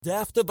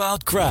Daft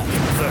About Craft,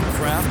 the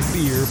craft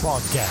beer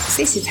podcast.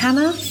 This is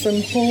Hannah from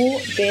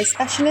Hall Beer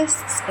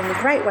Specialists in the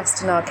Great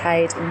Western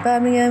Arcade in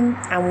Birmingham,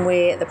 and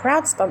we're the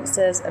proud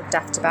sponsors of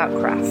Daft About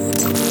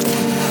Craft.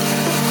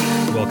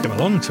 Welcome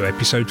along to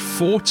episode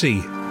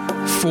 40.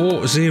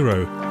 40.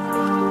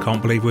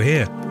 Can't believe we're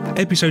here.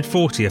 Episode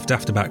 40 of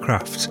Daft About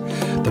Craft,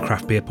 the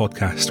craft beer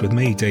podcast with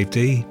me, Dave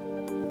D.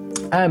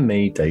 And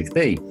me, Dave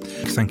B.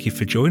 Thank you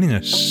for joining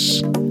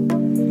us.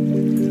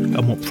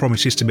 And what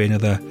promises to be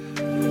another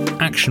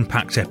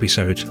action-packed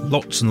episode.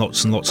 Lots and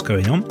lots and lots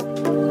going on.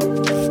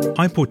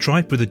 I poured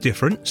tripe with a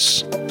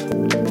difference.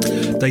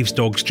 Dave's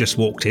dog's just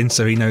walked in,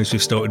 so he knows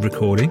we've started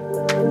recording.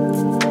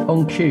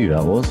 On cue,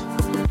 that was.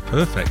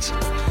 Perfect.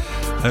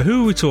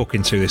 Who are we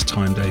talking to this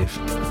time,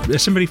 Dave?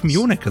 There's somebody from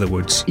your neck of the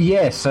woods.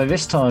 Yes, so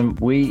this time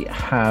we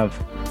have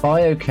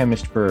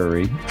Biochemist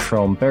Brewery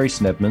from Bury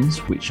St Edmunds,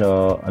 which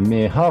are a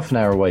mere half an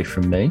hour away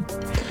from me.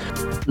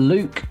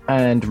 Luke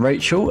and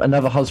Rachel,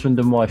 another husband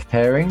and wife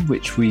pairing,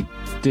 which we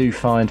do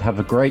find have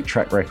a great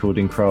track record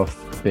in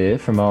craft beer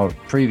from our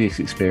previous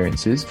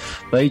experiences.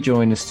 They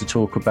join us to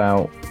talk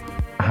about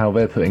how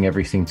they're putting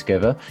everything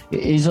together. It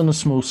is on a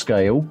small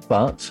scale,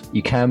 but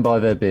you can buy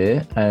their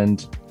beer,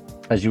 and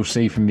as you'll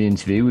see from the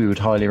interview, we would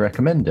highly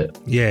recommend it.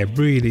 Yeah,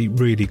 really,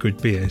 really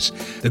good beers.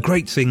 The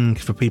great thing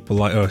for people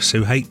like us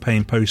who hate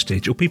paying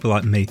postage, or people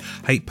like me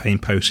hate paying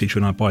postage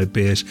when I buy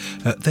beers,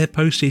 their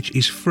postage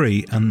is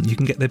free and you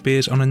can get their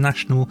beers on a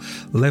national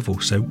level.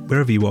 So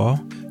wherever you are,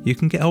 you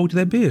can get hold of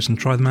their beers and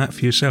try them out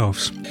for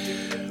yourselves.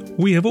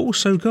 We have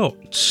also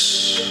got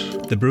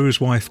The Brewer's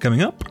Wife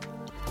coming up,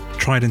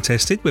 Tried and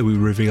Tested, where we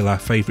reveal our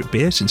favourite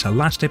beer since our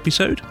last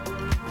episode.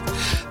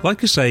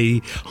 Like I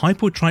say, I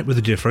poured tripe with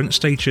a difference.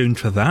 Stay tuned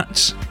for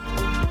that.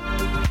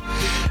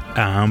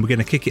 And we're going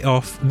to kick it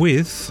off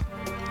with,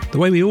 the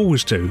way we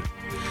always do,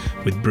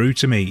 with Brew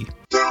to Me.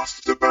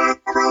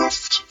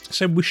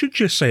 So we should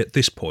just say at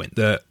this point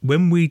that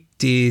when we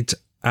did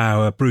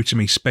our Brew to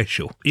Me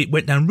special, it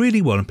went down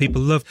really well, and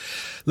people love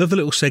the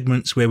little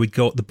segments where we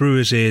got the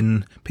brewers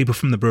in, people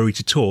from the brewery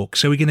to talk.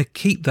 So we're going to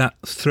keep that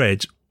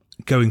thread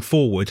going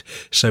forward,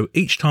 so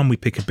each time we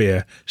pick a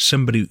beer,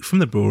 somebody from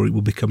the brewery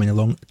will be coming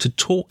along to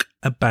talk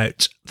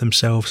about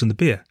themselves and the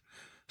beer.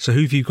 So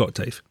who have you got,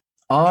 Dave?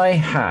 I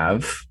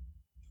have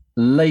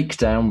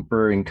Lakedown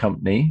Brewing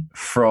Company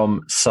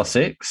from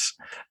Sussex,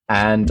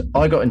 and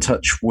I got in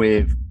touch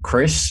with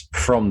Chris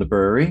from the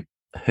brewery,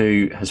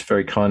 who has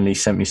very kindly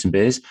sent me some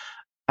beers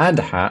and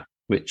a hat,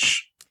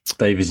 which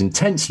Dave is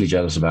intensely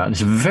jealous about, and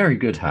it's a very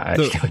good hat,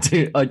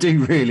 actually. Look, I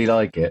do really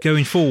like it.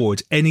 Going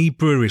forward, any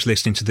breweries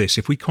listening to this,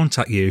 if we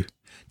contact you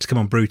to come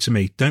on Brew to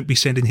Me, don't be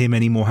sending him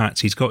any more hats.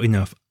 He's got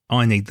enough.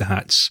 I need the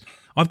hats.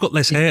 I've got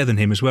less hair than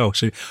him as well,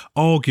 so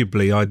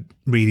arguably I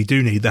really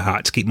do need the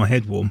hat to keep my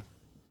head warm.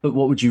 But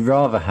what would you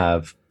rather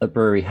have, a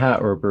brewery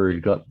hat or a brewery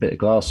bit of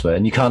glassware?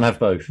 And you can't have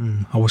both.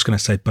 I was going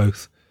to say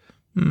both.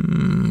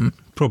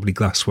 Probably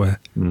glassware.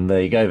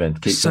 There you go then.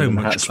 Keep so them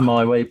much hats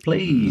my way,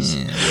 please.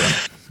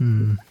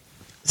 Yeah.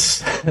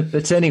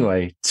 But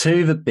anyway,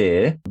 to the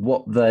beer,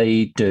 what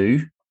they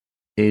do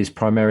is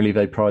primarily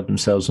they pride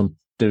themselves on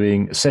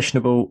doing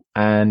sessionable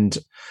and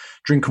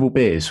drinkable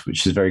beers,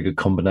 which is a very good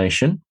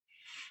combination.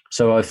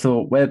 So I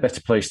thought, where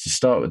better place to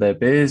start with their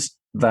beers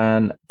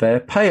than their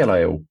pale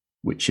ale,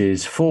 which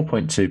is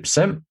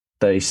 4.2%.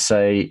 They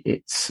say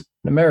it's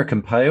an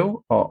American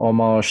pale, our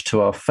homage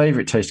to our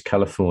favourite taste of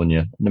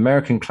California, an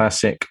American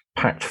classic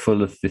packed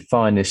full of the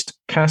finest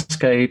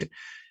Cascade,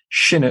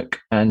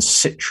 Chinook and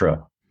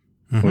Citra.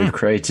 Mm-hmm. We've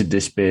created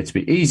this beer to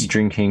be easy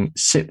drinking,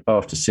 sip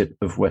after sip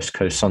of West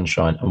Coast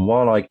sunshine. And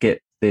while I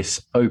get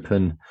this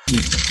open...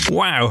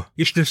 Wow,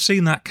 you should have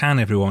seen that can,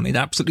 everyone. It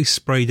absolutely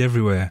sprayed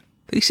everywhere.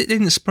 At least it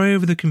didn't spray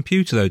over the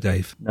computer, though,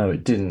 Dave. No,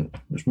 it didn't.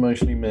 It was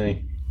mostly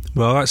me.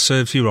 Well, that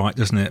serves you right,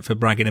 doesn't it, for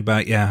bragging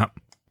about your hat.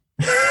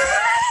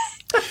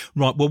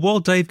 Right, well, while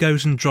Dave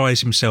goes and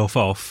dries himself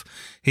off,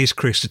 here's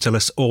Chris to tell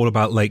us all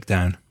about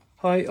Lakedown.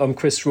 Hi, I'm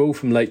Chris Rule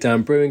from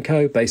Lakedown Brewing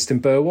Co, based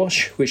in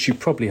Burwash, which you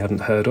probably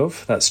hadn't heard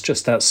of. That's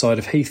just outside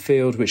of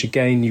Heathfield, which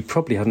again, you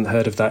probably hadn't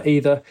heard of that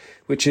either,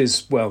 which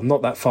is, well,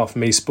 not that far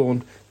from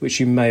Eastbourne, which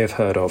you may have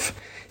heard of.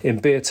 In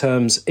beer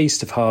terms,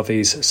 east of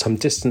Harvey's, some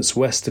distance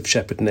west of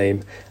Shepherd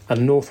Neame,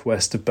 and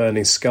northwest of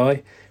Burning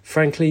Sky,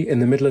 frankly, in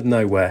the middle of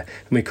nowhere,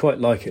 and we quite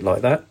like it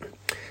like that.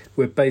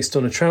 We're based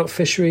on a trout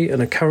fishery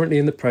and are currently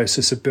in the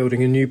process of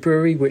building a new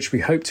brewery, which we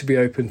hope to be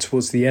open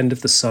towards the end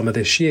of the summer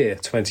this year,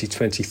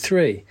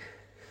 2023.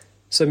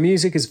 So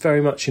music is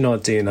very much in our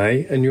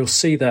DNA, and you'll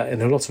see that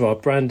in a lot of our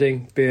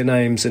branding, beer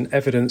names, and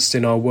evidenced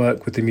in our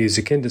work with the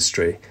music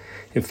industry.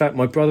 In fact,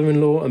 my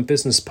brother-in-law and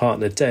business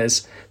partner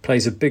Des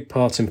plays a big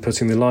part in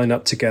putting the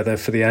lineup together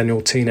for the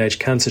annual Teenage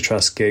Cancer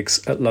Trust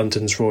gigs at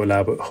London's Royal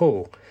Albert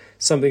Hall,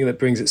 something that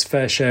brings its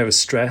fair share of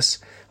stress,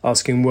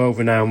 asking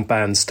well-renowned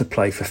bands to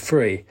play for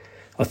free.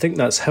 I think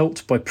that's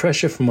helped by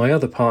pressure from my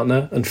other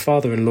partner and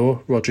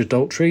father-in-law, Roger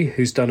Daltrey,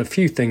 who's done a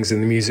few things in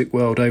the music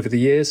world over the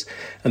years,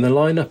 and the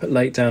lineup at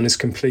Lakedown is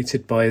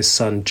completed by his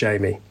son,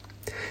 Jamie.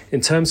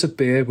 In terms of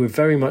beer, we're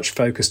very much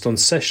focused on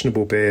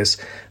sessionable beers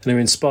and are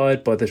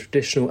inspired by the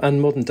traditional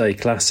and modern day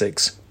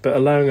classics, but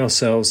allowing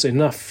ourselves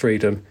enough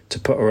freedom to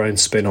put our own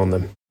spin on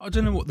them. I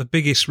don't know what the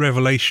biggest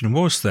revelation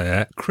was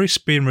there. Chris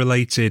being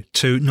related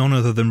to none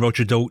other than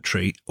Roger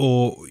Daltrey,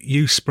 or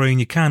you spraying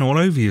your can all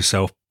over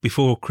yourself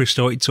before Chris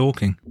started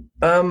talking.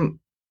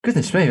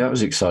 Goodness me, that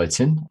was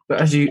exciting. But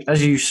as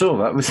you saw,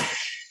 that was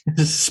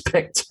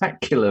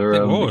spectacular.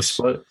 It was.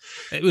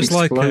 It was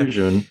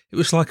explosion.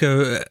 like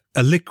a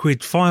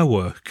liquid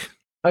firework.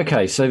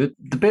 Okay, so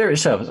the beer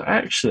itself is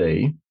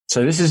actually.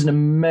 So this is an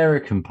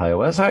American pale.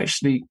 That's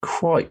actually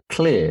quite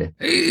clear.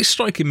 It's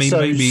striking me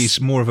maybe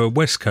it's more of a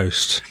West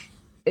Coast.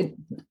 It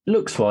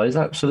looks-wise,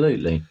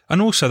 absolutely.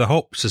 And also the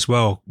hops as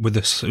well, with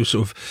the sort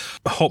of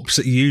hops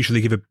that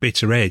usually give a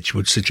bitter edge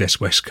would suggest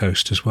West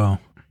Coast as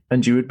well.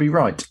 And you would be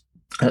right.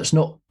 That's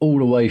not all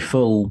the way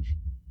full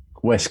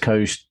West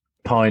Coast,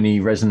 piney,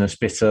 resinous,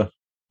 bitter,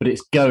 but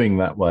it's going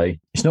that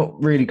way. It's not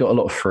really got a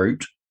lot of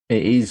fruit.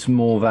 It is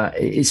more that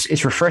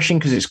it's refreshing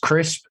because it's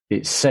crisp.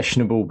 It's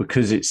sessionable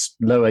because it's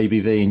low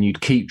ABV, and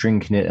you'd keep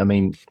drinking it. I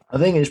mean, I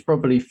think it's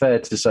probably fair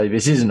to say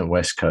this isn't a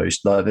West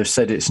Coast. Like they've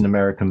said, it's an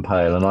American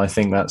pale, and I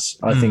think that's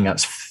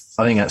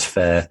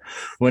fair.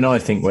 When I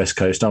think West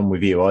Coast, I'm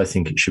with you. I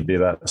think it should be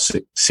about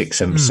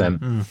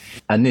 6-7%,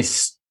 and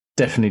this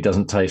definitely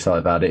doesn't taste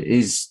like that. It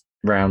is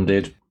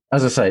rounded.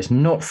 As I say, it's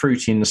not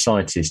fruity in the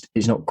slightest.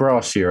 It's not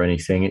grassy or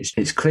anything.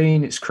 It's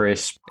clean. It's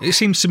crisp. It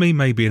seems to me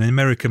maybe an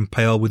American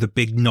pale with a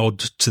big nod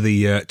to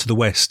the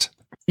West.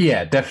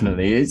 Yeah,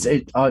 definitely.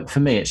 For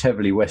me, it's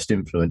heavily West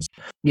influenced.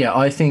 Yeah,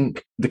 I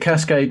think the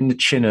Cascade and the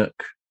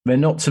Chinook, they're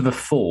not to the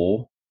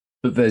fore,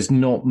 but there's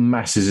not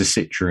masses of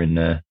Citra in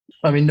there.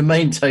 I mean, the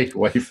main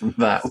takeaway from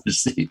that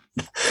was the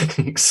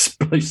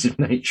explosive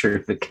nature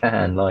of the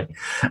can. Like,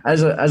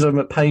 as I'm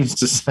at pains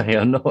to say,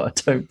 I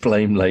don't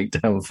blame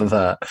Lakedown for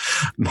that.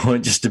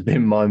 Might just have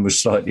been mine was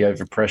slightly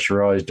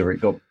overpressurized, or it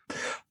got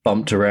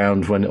bumped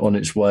around when on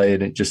its way,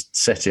 and it just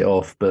set it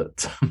off.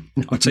 But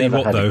I'll tell you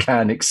what, had though, a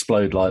can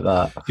explode like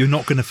that. You're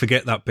not going to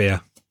forget that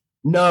beer.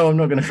 No, I'm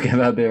not going to forget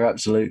that beer.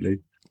 Absolutely.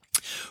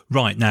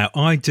 Right, now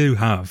I do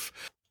have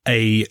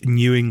a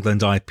New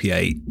England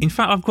IPA. In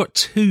fact, I've got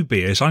two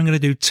beers. I'm going to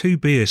do two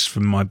beers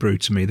from my brew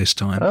to me this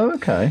time. Oh,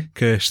 okay.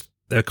 Because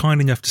they're kind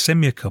enough to send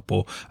me a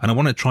couple, and I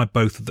want to try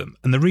both of them.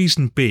 And the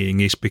reason being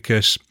is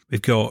because we've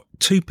got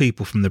two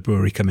people from the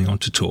brewery coming on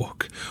to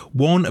talk.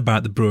 One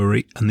about the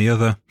brewery and the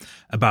other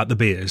about the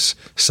beers.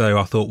 So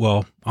I thought,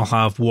 well, I'll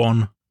have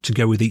one to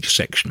go with each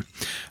section.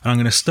 And I'm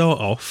going to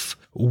start off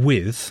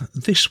with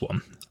this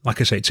one.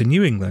 Like I say, it's a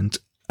New England,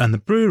 and the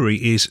brewery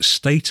is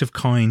State of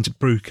Kind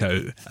Brew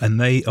Co., and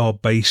they are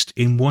based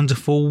in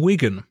wonderful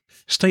Wigan.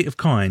 State of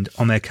Kind,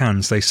 on their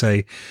cans, they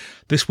say,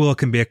 "This world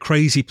can be a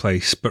crazy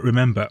place, but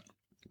remember,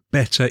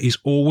 better is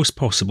always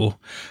possible,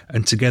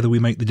 and together we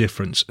make the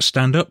difference.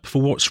 Stand up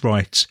for what's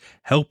right,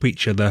 help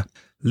each other,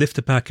 lift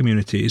up our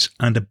communities,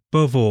 and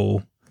above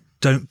all,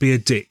 don't be a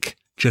dick,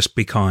 just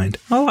be kind."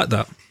 I like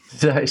that.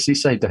 Did it actually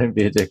say "don't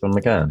be a dick" on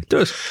the can? It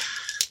does.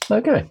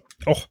 Okay.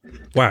 Oh,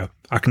 wow.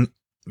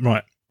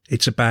 Right.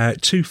 It's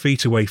about 2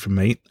 feet away from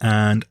me,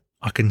 and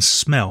I can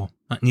smell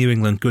that New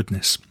England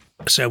goodness.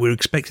 So we're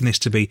expecting this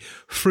to be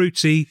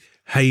fruity,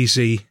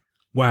 hazy.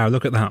 Wow,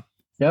 look at that.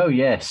 Oh,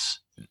 yes.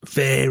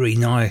 Very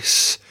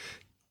nice.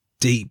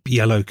 Deep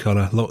yellow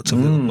colour. Lots of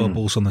little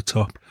bubbles on the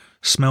top.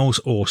 Smells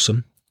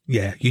awesome.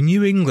 Yeah, your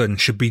New England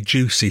should be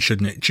juicy,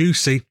 shouldn't it?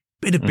 Juicy,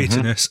 bit of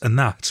bitterness, and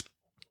that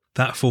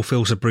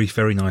fulfills the brief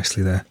very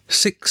nicely there.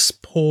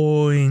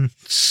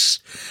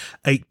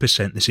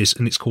 6.8% this is,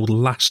 and it's called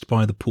Last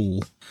by the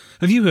Pool.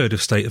 Have you heard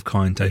of State of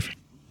Kind, Dave?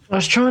 I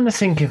was trying to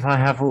think if I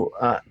have,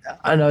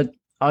 and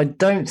I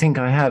don't think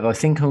I have. I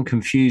think I'm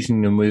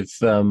confusing them with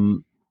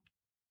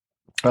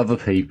other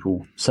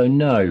people. So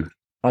no,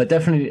 I've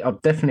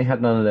definitely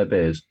had none of their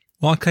beers.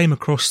 Well, I came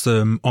across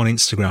them on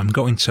Instagram,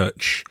 got in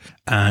touch,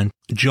 and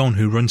John,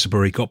 who runs the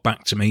brewery, got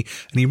back to me,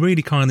 and he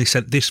really kindly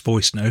sent this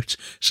voice note.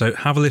 So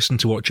have a listen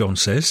to what John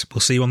says.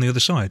 We'll see you on the other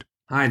side.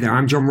 Hi there,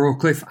 I'm John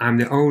Rawcliffe. I'm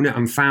the owner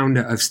and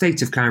founder of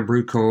State of Kind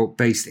Brew Co.,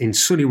 based in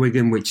sunny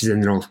Wigan, which is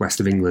in the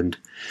northwest of England.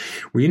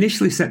 We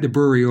initially set the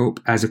brewery up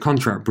as a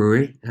contract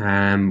brewery.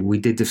 We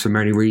did this for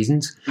many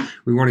reasons.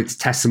 We wanted to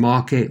test the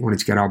market, wanted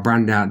to get our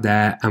brand out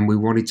there, and we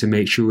wanted to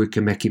make sure we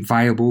could make it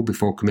viable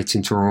before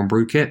committing to our own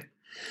brew kit.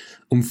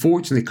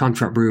 Unfortunately,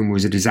 contract brewing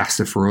was a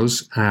disaster for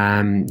us.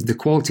 The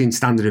quality and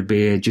standard of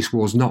beer just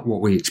was not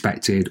what we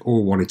expected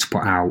or wanted to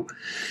put out.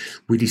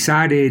 We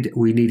decided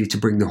we needed to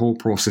bring the whole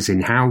process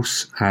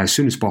in-house as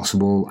soon as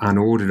possible and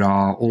ordered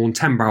our own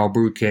 10-barrel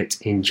brew kit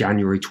in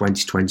January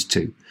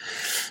 2022.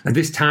 At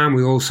this time,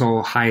 we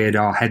also hired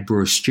our head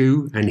brewer,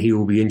 Stu, and he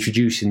will be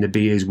introducing the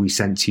beers we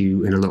sent to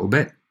you in a little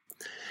bit.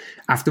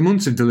 After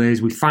months of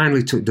delays, we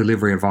finally took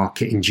delivery of our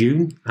kit in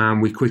June,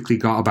 and we quickly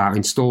got about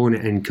installing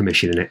it and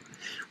commissioning it.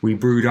 We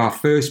brewed our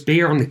first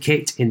beer on the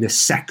kit in the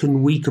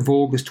second week of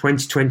August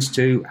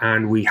 2022,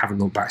 and we haven't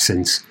looked back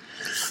since.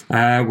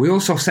 We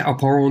also set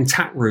up our own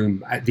tap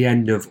room at the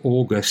end of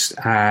August,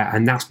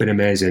 and that's been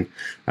amazing.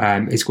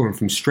 It's going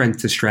from strength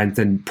to strength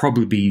and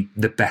probably be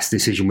the best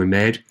decision we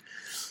made.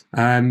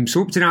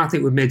 So up to now, I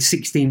think we've made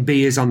 16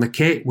 beers on the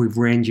kit. We've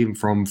ranging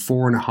from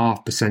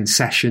 4.5%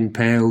 session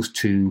pales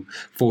to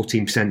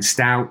 14%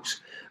 stouts.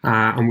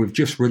 And we've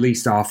just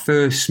released our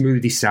first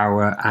smoothie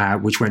sour,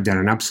 which went down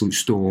an absolute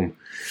storm.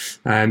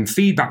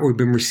 Feedback we've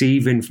been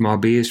receiving from our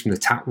beers from the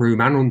tap room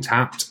and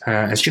Untapped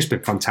has just been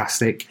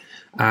fantastic.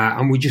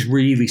 And we're just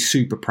really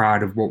super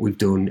proud of what we've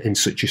done in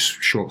such a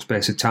short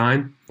space of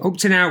time. Up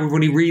to now, we've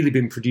only really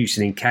been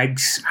producing in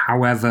kegs.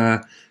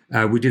 However,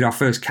 we did our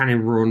first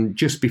canning run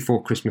just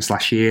before Christmas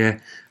last year.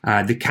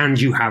 The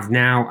cans you have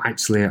now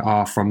actually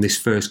are from this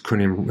first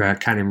canning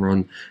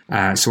run,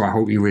 so I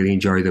hope you really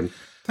enjoy them.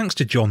 Thanks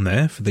to John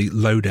there for the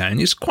lowdown.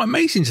 It's quite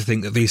amazing to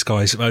think that these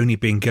guys have only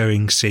been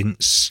going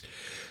since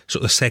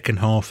sort of the second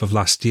half of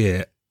last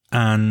year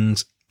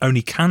and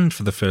only canned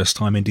for the first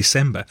time in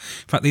December.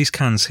 In fact, these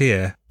cans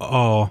here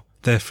are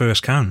their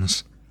first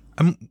cans.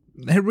 And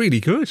they're really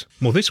good.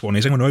 Well, this one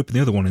is. I'm going to open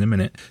the other one in a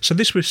minute. So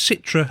this was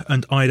Citra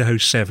and Idaho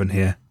 7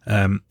 here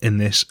in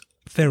this.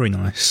 Very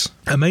nice.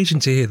 Amazing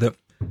to hear that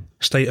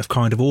State of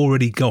Kind have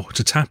already got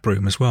a tap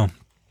room as well,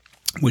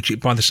 which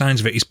by the sounds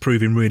of it is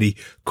proving really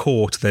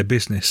core to their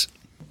business.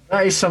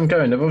 That is some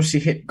going. They've obviously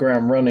hit the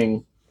ground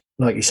running,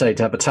 like you say,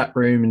 to have a tap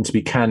room and to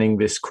be canning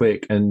this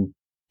quick and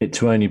it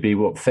to only be,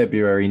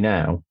 February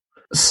now.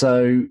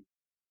 So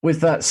with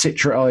that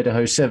Citra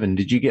Idaho 7,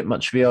 did you get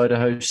much of the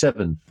Idaho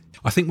 7?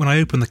 I think when I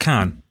opened the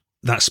can,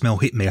 that smell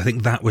hit me. I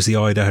think that was the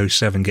Idaho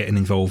 7 getting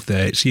involved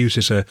there. It's used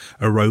as a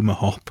aroma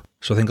hop,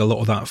 so I think a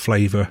lot of that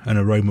flavour and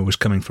aroma was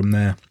coming from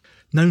there.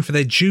 Known for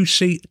their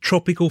juicy,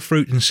 tropical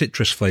fruit and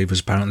citrus flavours,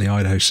 apparently,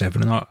 Idaho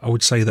 7, and I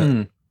would say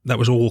that that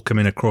was all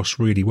coming across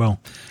really well.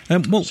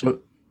 What's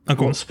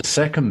the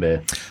second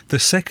beer? The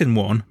second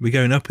one, we're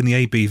going up in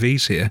the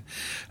ABVs here.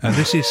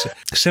 This is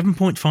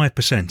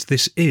 7.5%.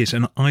 This is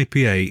an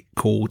IPA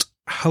called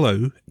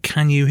Hello,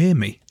 Can You Hear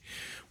Me?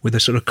 With a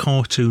sort of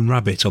cartoon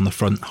rabbit on the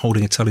front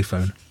holding a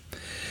telephone.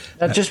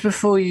 Now, just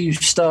before you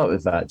start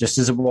with that, just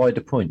as a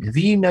wider point, have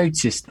you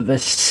noticed that there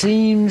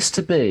seems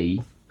to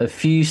be a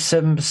few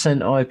 7%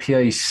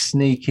 IPAs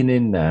sneaking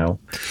in now,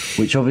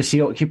 which obviously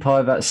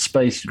occupy that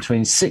space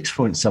between 6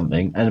 point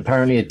something, and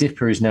apparently a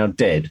dipper is now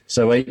dead,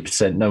 so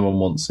 8%, no one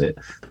wants it.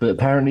 But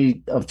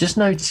apparently, I've just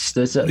noticed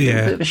there's a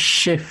bit of a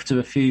shift to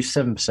a few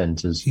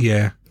 7%ers.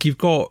 Yeah, you've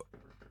got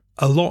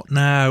a lot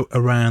now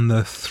around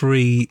the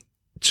 3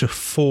 to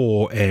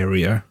 4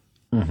 area.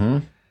 Mm-hmm.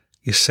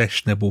 Your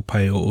sessionable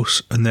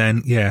pales, and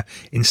then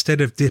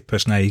instead of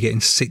dippers now you're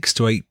getting 6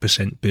 to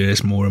 8%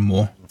 beers more and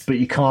more. But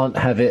you can't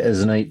have it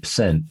as an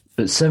 8%.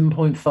 But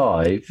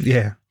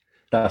 7.5,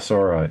 that's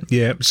all right.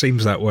 Yeah, it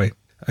seems that way.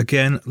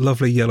 Again,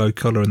 lovely yellow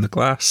colour in the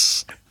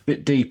glass.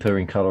 Bit deeper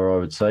in colour, I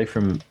would say.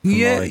 From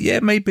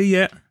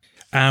maybe.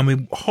 And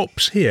with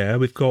hops here,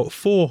 we've got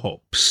 4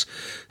 hops.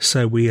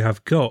 So we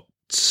have got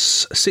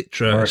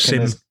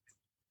Citra,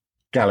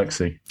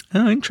 Galaxy.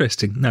 Oh,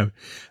 interesting. No.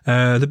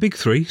 The big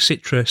 3,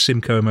 Citra,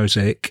 Simcoe and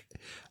Mosaic,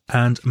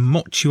 and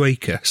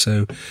Motueka,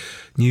 so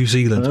New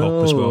Zealand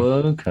hop as well.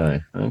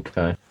 Okay.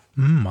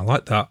 I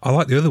like that. I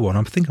like the other one.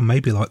 I think I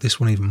maybe like this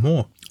one even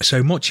more.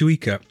 So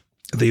Motueka,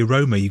 the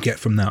aroma you get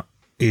from that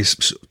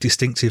is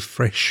distinctive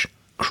fresh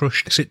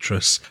crushed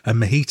citrus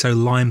and mojito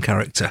lime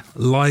character,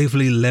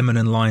 lively lemon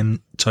and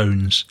lime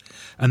tones.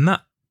 And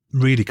that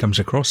really comes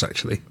across,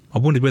 actually. I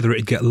wondered whether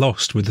it'd get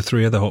lost with the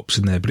 3 other hops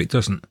in there, but it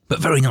doesn't. But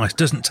very nice.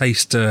 Doesn't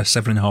taste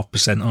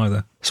 7.5%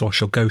 either. So I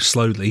shall go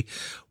slowly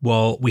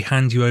while we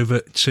hand you over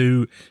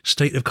to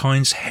State of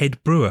Kind's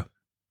head brewer.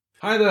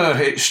 Hi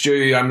there, it's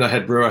Stewie. I'm the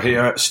head brewer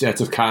here at State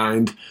of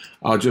Kind.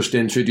 I'll just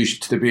introduce you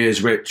to the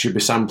beers which you'll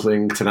be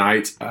sampling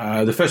tonight.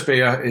 The first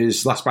beer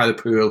is Last by the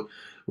Pool,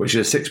 which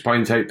is a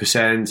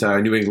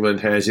 6.8% New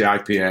England Hazy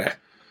IPA,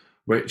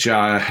 which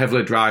are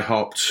heavily dry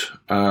hopped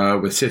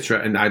with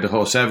Citra and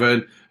Idaho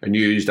 7, and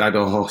used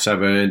Idaho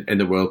 7 in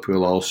the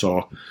Whirlpool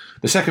also.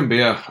 The second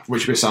beer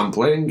which we're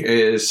sampling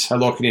is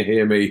Hello, Can You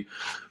Hear Me,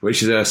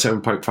 which is a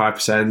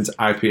 7.5%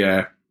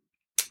 IPA.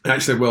 I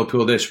actually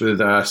Whirlpool this with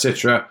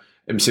Citra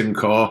and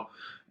Simcoe,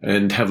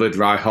 and heavily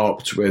dry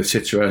hopped with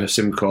Citra,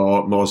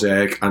 Simcoe,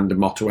 Mosaic and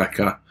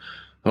Motueka.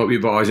 Hope you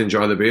boys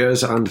enjoy the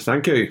beers, and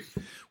thank you.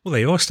 Well,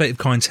 there you are, State of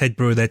Kind's head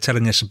brewer. They're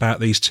telling us about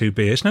these 2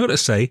 beers. And I've got to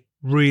say,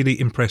 really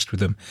impressed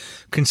with them.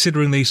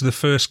 Considering these are the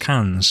first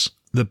cans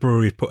the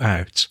brewery put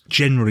out,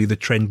 generally the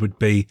trend would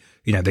be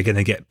they're going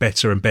to get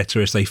better and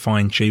better as they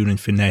fine tune and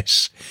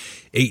finesse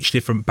each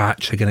different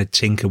batch they're going to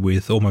tinker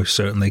with, almost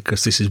certainly,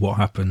 because this is what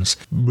happens.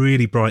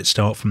 Really bright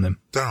start from them.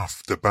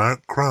 Daft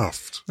About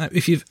Craft. Now,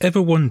 if you've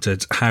ever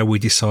wondered how we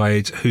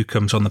decide who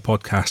comes on the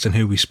podcast and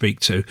who we speak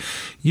to,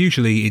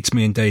 usually it's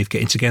me and Dave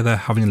getting together,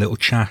 having a little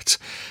chat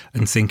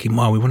and thinking,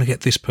 well, we want to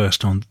get this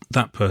person on,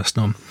 that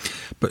person on.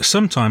 But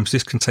sometimes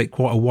this can take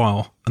quite a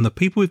while. And the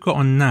people we've got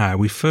on now,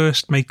 we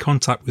first made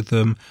contact with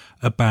them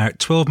about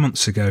 12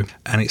 months ago,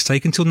 and it's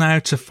taken till now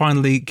to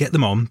finally get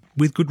them on,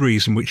 with good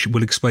reason, which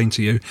we'll explain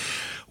to you.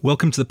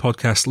 Welcome to the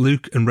podcast,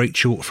 Luke and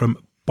Rachel from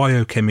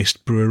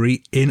Biochemist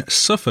Brewery in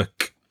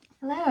Suffolk.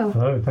 Hello.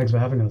 Hello, thanks for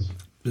having us.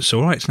 It's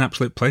all right, it's an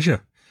absolute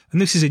pleasure. And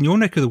this is in your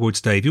neck of the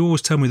woods, Dave. You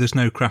always tell me there's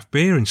no craft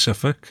beer in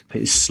Suffolk.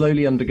 It's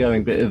slowly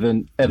undergoing a bit of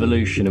an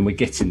evolution, and we're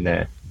getting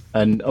there.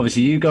 And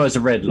obviously you guys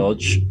are Red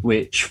Lodge,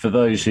 which for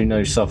those who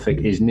know Suffolk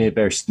is near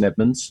Bury St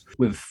Edmunds.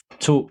 We've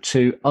talked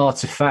to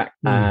Artifact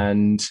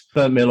and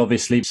Burnt Mill,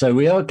 obviously. So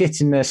we are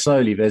getting there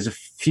slowly. There's a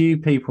few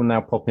people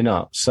now popping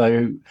up.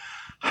 So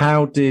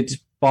how did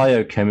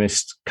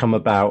Biochemist come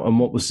about, and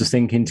what was the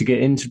thinking to get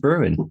into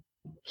brewing?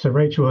 So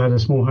Rachel had a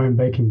small home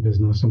baking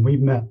business, and we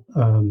met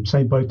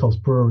St Botolph's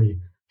Brewery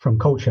from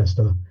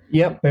Colchester.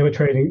 Yep. They were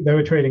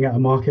trading at a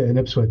market in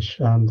Ipswich,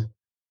 and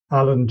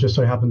Alan just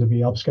so happened to be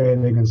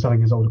upscaling and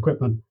selling his old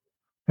equipment.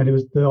 And it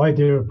was the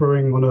idea of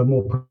brewing on a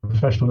more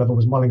professional level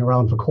was mulling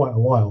around for quite a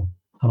while.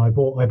 And I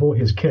bought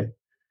his kit,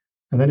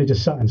 and then it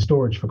just sat in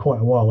storage for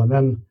quite a while. And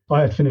then I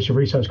had finished a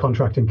research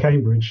contract in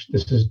Cambridge.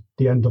 This is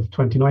the end of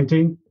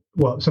 2019.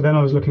 Well, so then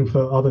I was looking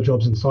for other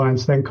jobs in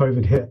science. Then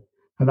COVID hit,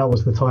 and that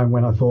was the time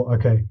when I thought,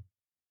 okay,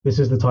 this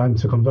is the time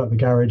to convert the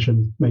garage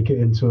and make it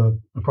into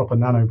a proper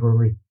nano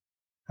brewery.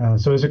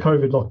 So it's a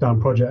COVID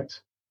lockdown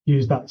project.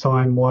 Use that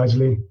time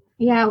wisely.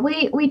 Yeah,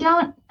 we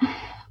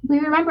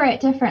remember it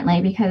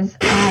differently because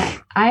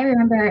I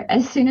remember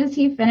as soon as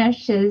he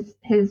finished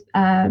his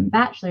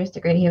bachelor's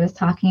degree, he was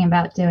talking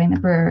about doing the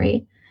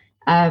brewery.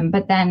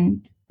 But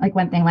then like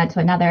one thing led to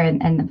another,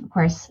 and of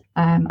course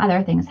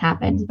other things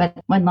happened.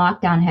 But when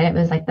lockdown hit, it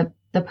was like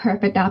the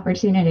perfect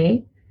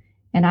opportunity.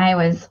 And I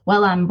was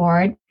well on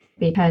board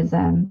because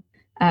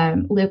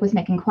Luke was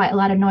making quite a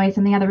lot of noise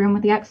in the other room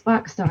with the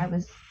Xbox. So I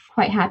was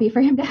quite happy for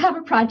him to have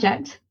a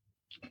project.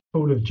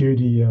 Call of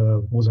Duty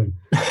Warzone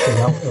was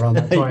out around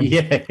that time.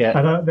 Yeah.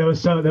 And there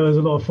was a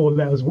lot of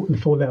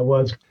four-letter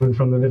words coming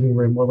from the living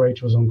room while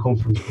Rachel was on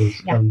conference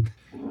calls.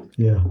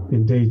 Yeah.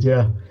 Indeed.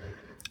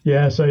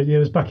 Yeah. So it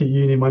was back at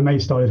uni. My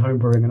mate started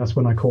homebrewing, and that's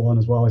when I caught on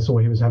as well. I saw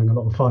he was having a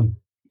lot of fun.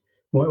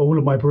 All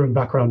of my brewing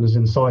background is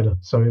in cider,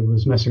 so it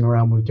was messing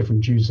around with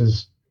different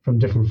juices from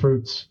different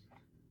fruits,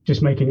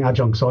 just making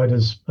adjunct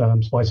ciders,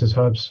 spices,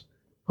 herbs.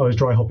 I was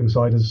dry hopping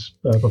ciders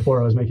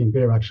before I was making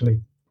beer, actually.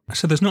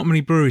 So there's not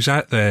many breweries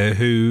out there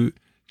who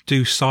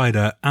do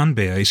cider and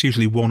beer. It's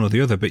usually one or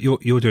the other, but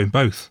you're doing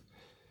both.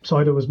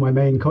 Cider was my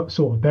main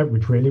sort of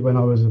beverage, really, when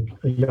I was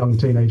a young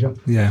teenager.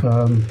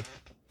 Yeah.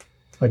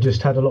 I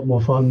just had a lot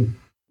more fun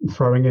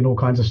throwing in all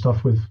kinds of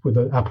stuff with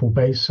an apple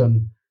base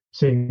and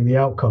seeing the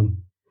outcome.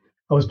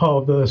 I was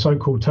part of the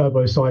so-called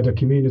turbo cider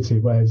community,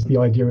 where the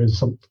idea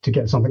is to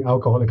get something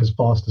alcoholic as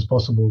fast as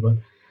possible, but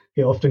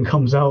it often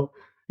comes out.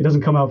 It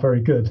doesn't come out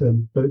very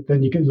good, but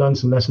then you can learn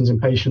some lessons in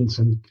patience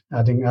and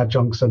adding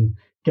adjuncts and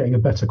getting a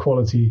better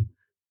quality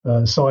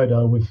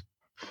cider with,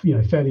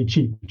 fairly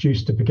cheap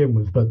juice to begin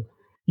with. But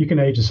you can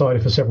age a cider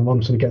for several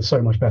months and it gets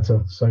so much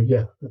better. So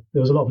yeah,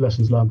 there was a lot of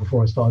lessons learned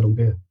before I started on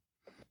beer.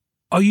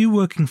 Are you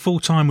working full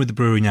time with the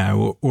brewery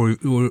now, or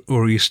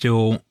are you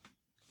still?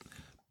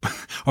 I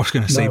was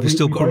going to say we've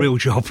still got a real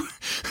job.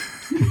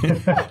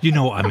 You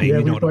know what I mean? Yeah,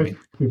 you know what I mean.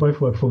 We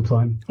both work full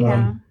time.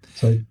 Yeah.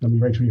 So,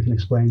 Rachel, you can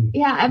explain.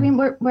 Yeah, I mean,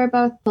 we're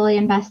both fully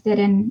invested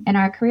in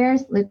our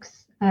careers.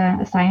 Luke's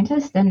a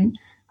scientist, and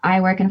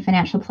I work in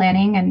financial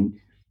planning, and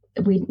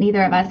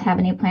neither of us have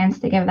any plans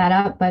to give that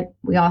up, but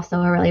we also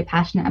are really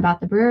passionate about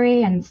the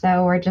brewery, and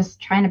so we're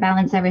just trying to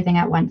balance everything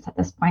at once at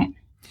this point.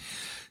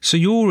 So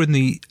you're in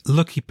the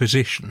lucky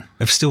position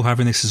of still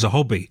having this as a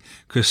hobby,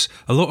 because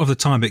a lot of the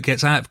time it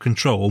gets out of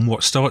control, and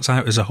what starts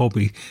out as a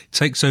hobby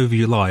takes over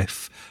your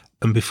life,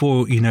 and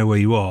before you know where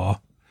you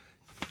are,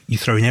 you're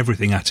throwing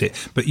everything at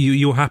it. But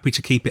you're happy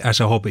to keep it as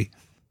a hobby.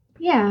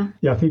 Yeah.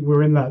 Yeah, I think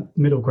we're in that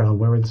middle ground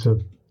where it's a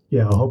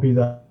hobby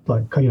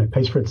that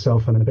pays for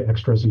itself, and then a bit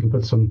extra so you can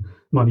put some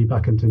money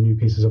back into new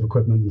pieces of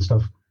equipment and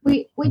stuff.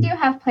 We do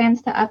have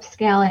plans to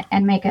upscale it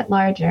and make it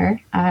larger.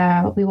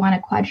 We want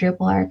to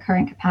quadruple our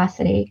current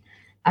capacity,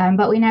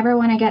 but we never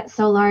want to get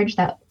so large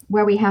that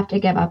where we have to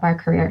give up our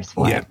careers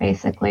for it,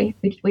 basically.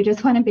 We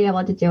just want to be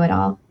able to do it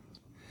all.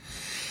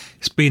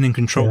 It's being in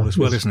control as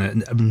well, isn't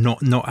it? And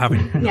not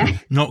having,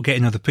 not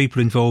getting other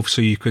people involved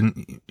so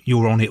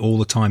you're on it all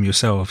the time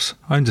yourselves.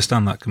 I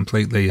understand that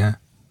completely, yeah.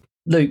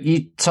 Luke,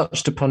 you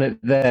touched upon it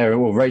there,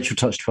 or Rachel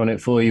touched upon it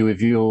for you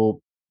with your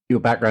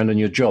background and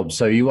your job.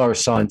 So you are a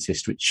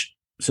scientist, which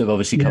sort of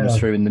obviously comes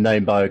through in the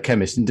name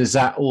biochemist. And does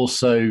that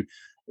also,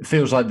 it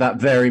feels like that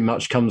very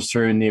much comes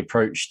through in the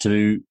approach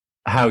to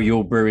how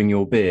you're brewing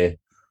your beer?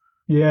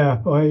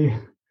 Yeah,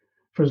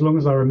 for as long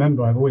as I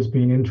remember, I've always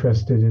been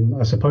interested in,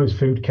 I suppose,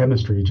 food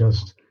chemistry.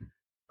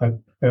 I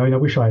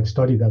wish I had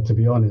studied that, to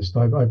be honest.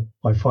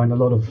 I find a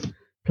lot of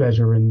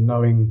pleasure in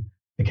knowing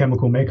the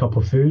chemical makeup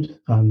of food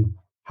and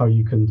how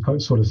you can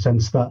sort of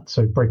sense that.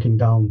 So breaking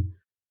down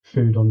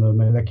food on the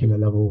molecular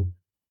level.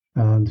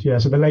 And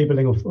so the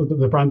labeling of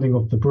the branding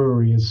of the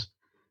brewery is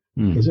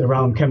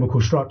around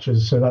chemical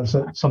structures. So that's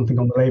something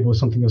on the label,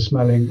 something you're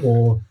smelling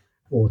or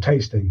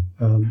tasting,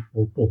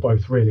 or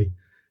both, really.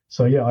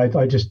 So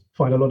I just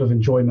find a lot of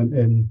enjoyment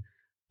in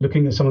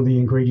looking at some of the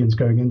ingredients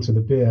going into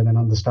the beer and then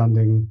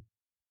understanding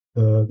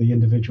the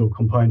individual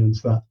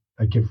components that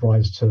give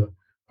rise to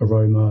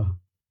aroma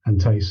and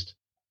taste.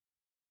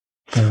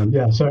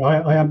 So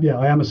I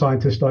am a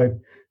scientist.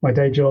 My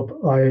day job,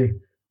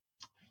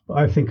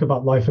 I think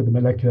about life at the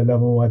molecular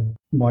level.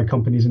 My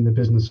company's in the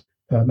business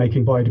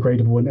making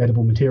biodegradable and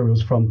edible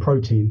materials from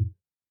protein.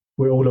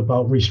 We're all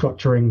about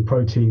restructuring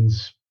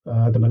proteins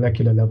at the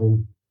molecular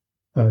level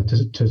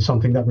to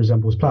something that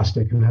resembles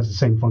plastic and has the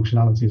same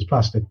functionality as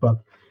plastic, but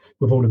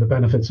with all of the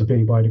benefits of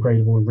being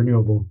biodegradable and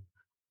renewable.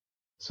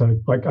 So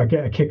I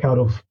get a kick out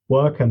of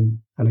work and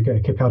I get a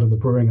kick out of the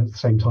brewing at the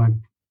same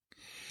time.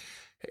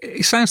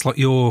 It sounds like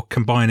you're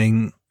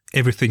combining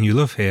everything you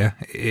love here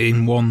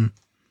in one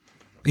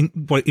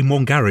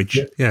garage.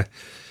 Yeah.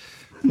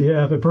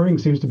 Yeah, but brewing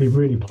seems to be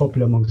really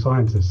popular among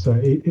scientists. So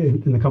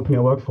in the company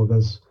I work for,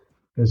 there's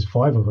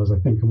 5 of us, I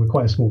think, and we're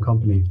quite a small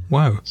company.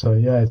 Wow. So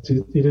it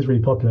is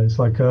really popular. It's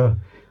like an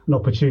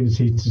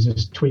opportunity to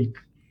just tweak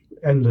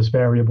endless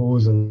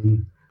variables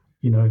and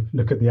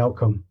look at the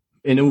outcome.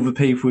 In all the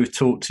people we've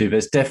talked to,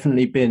 there's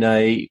definitely been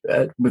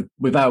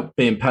without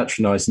being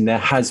patronising, there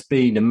has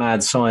been a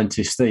mad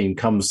scientist theme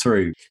comes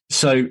through.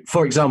 So,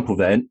 for example,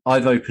 then,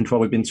 I've opened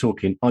while we've been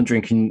talking, I'm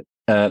drinking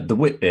the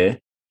wit beer.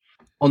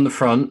 On the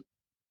front,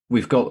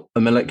 we've got a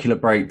molecular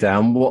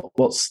breakdown.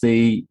 What's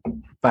the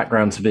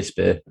background to this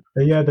beer?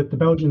 The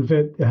Belgian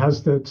Wit,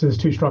 there's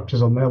 2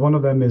 structures on there. One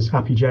of them is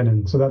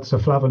apigenin. So that's a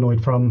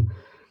flavonoid from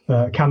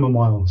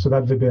chamomile. So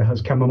that beer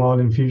has chamomile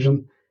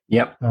infusion.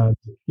 Yep.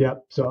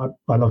 So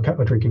I love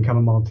drinking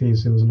chamomile tea,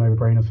 so it was a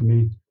no-brainer for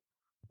me.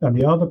 And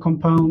the other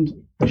compound,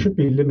 there should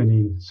be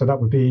limonene. So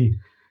that would be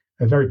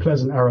a very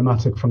pleasant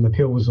aromatic from the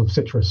peels of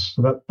citrus.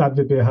 So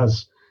that beer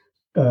has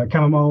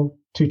chamomile,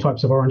 2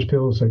 types of orange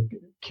peels, so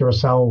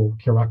curacao or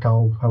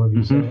curacao, however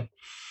you say it,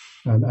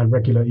 and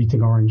regular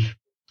eating orange,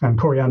 and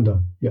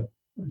coriander. Yeah,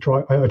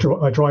 I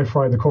dry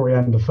fry the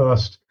coriander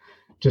first,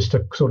 just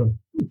to sort of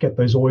get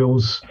those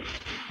oils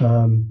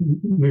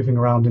moving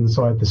around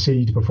inside the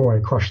seed before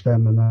I crush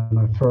them, and then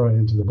I throw it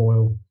into the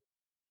boil.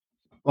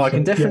 Well, I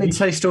can definitely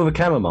taste all the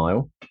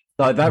chamomile.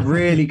 Like that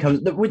really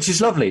comes, which is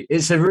lovely.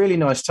 It's a really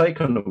nice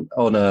take on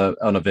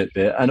a bit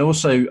beer, and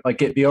also I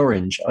get the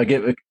orange.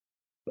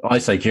 I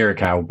say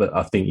curacao, but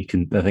I think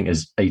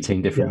there's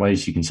 18 different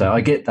ways you can say it.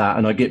 I get that,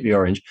 and I get the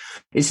orange.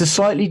 It's a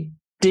slightly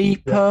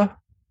deeper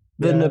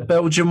than the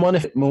Belgian one,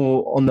 if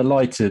more on the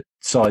lighter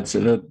side, so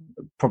they're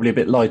probably a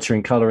bit lighter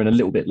in colour and a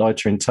little bit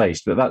lighter in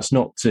taste. But that's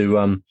not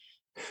to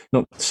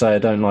say I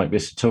don't like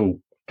this at all.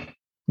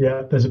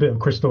 Yeah, there's a bit of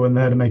crystal in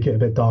there to make it a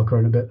bit darker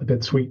and a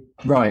bit sweet.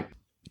 Right.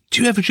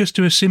 Do you ever just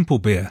do a simple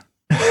beer?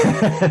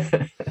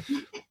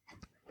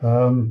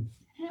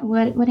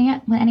 Would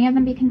any of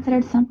them be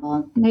considered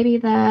simple? Maybe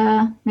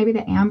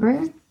the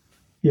amber.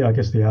 Yeah, I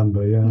guess the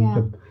amber.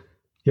 Yeah.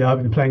 But,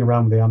 I've been playing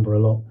around with the amber a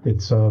lot.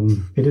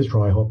 It is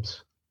dry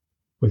hops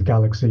with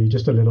Galaxy,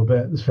 just a little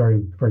bit. It's very,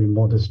 very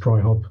modest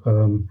dry hop.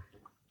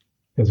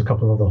 There's a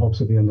couple of other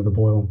hops at the end of the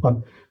boil. But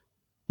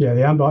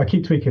the amber, I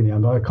keep tweaking the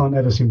amber. I can't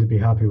ever seem to be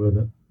happy with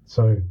it.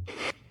 So,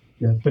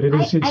 but it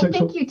is. I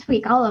think you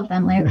tweak all of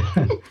them, Luke.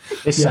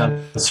 It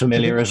sounds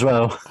familiar as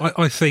well.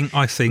 I think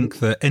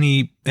that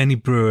any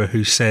brewer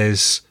who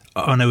says,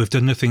 "Oh no, we've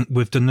done nothing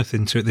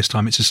to it this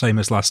time. It's the same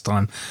as last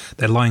time,"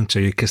 they're lying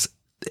to you, because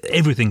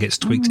everything gets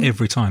tweaked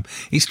every time.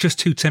 It's just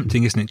too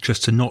tempting, isn't it?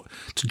 Just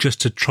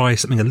to try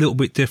something a little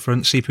bit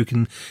different, see if we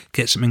can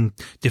get something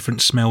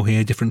different smell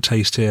here, different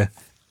taste here.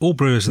 All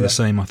brewers are the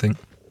same, I think.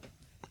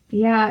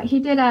 Yeah, he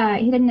did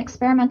an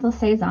experimental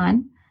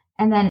saison,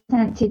 and then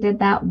since he did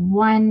that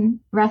one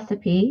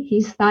recipe,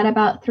 he's thought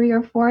about 3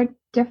 or 4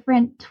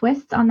 different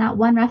twists on that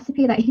one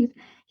recipe that he's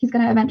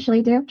going to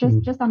eventually do,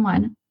 just on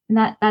one. And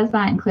that's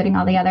not including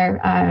all the other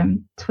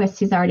twists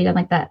he's already done,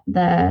 like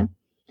the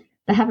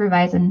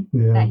Hefeweizen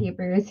that he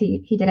brews.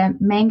 He did a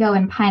mango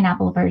and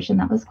pineapple version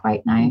that was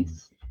quite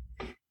nice.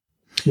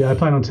 Yeah, I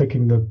plan on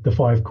taking the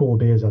 5 core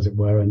beers, as it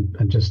were,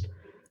 and just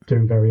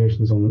doing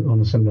variations on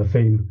a similar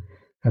theme,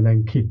 and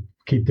then keep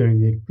doing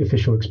the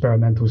official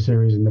experimental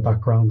series in the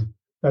background.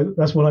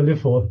 That's what I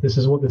live for. This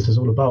is what this is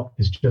all about.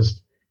 It's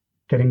just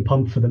getting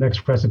pumped for the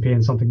next recipe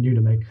and something new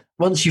to make.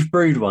 Once you've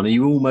brewed one, are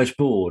you almost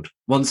bored?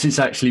 Once it's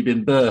actually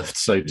been birthed,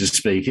 so to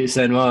speak, it's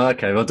then, well,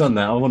 okay, I've done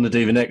that. I want to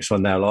do the next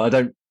one now. Like, I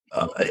don't.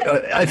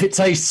 If it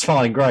tastes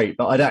fine, great.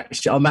 But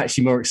I'm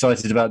actually more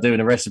excited about doing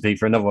a recipe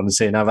for another one and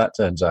seeing how that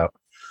turns out.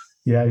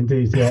 Yeah,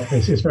 indeed. Yeah,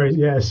 it's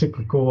very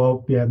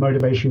cyclical.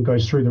 Motivation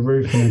goes through the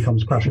roof and then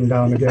comes crashing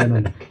down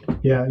again.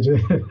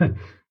 And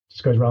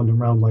just goes round and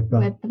round like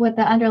that. With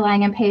the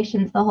underlying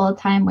impatience the whole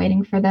time,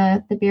 waiting for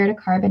the beer to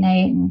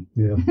carbonate and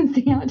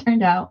see how it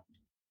turned out.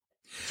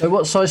 So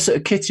what size sort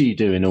of kit are you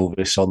doing all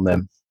this on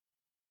then?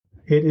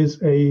 It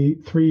is a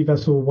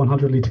 3-vessel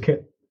 100-litre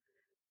kit,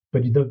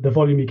 but the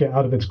volume you get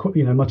out of it's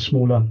much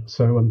smaller.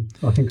 So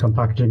I think I'm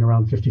packaging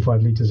around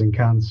 55 litres in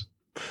cans.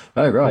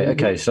 Oh, right.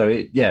 Okay. So,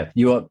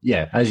 you are,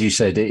 as you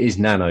said, it is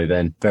nano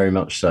then, very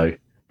much so.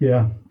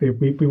 Yeah,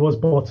 we was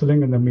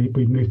bottling, and then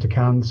we moved to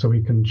cans so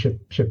we can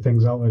ship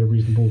things out at a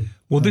reasonable.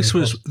 Well, this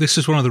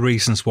is one of the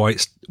reasons why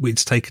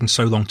it's taken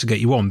so long to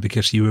get you on,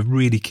 because you were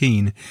really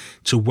keen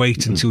to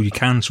wait until your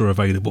cans were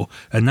available,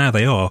 and now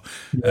they are.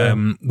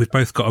 Yeah. We've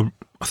both got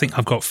I think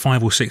I've got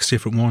 5 or 6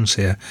 different ones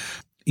here.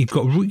 You've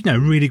got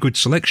really good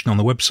selection on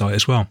the website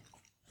as well.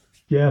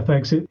 Yeah,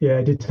 thanks. It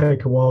did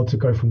take a while to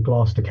go from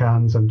glass to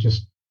cans, and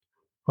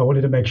I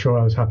wanted to make sure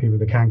I was happy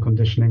with the can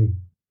conditioning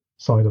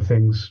side of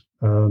things.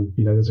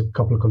 There's a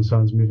couple of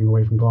concerns moving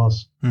away from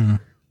glass,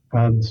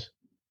 and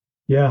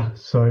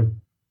so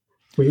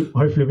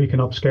hopefully we can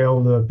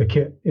upscale the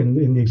kit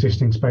in the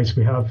existing space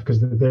we have,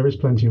 because there is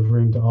plenty of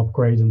room to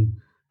upgrade and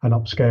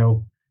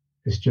upscale.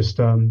 It's just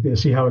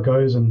see how it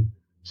goes and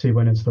see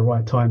when it's the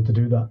right time to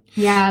do that.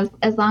 Yeah,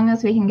 as long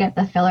as we can get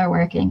the filler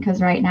working,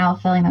 because right now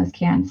filling those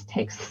cans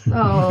takes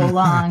so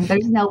long.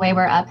 There's no way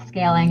we're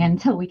upscaling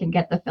until we can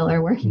get the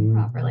filler working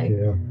properly.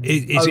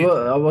 Yeah.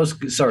 I was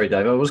sorry,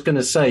 Dave. I was going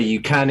to say you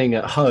canning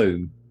at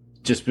home,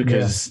 just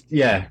because.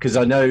 Because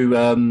I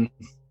know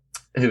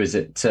who is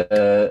it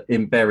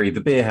in Bury,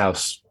 the beer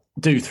house,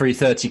 do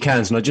 330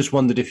 cans, and I just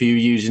wondered if you were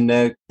using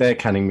their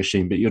canning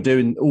machine, but you're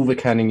doing all the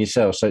canning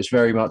yourself, so it's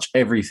very much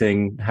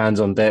everything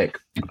hands on deck.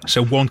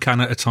 So one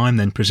can at a time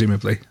then,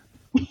 presumably.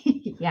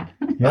 Yeah.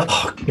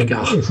 Oh,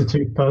 it's a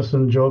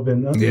 2-person job,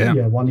 and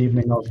one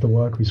evening after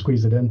work we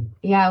squeeze it in.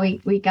 Yeah,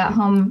 we got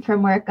home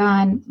from work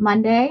on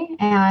Monday,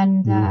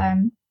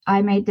 and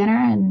I made dinner,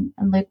 and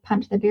Luke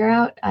pumped the beer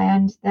out,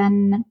 and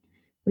then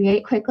we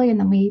ate quickly, and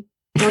then we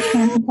both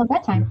cans until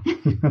bedtime.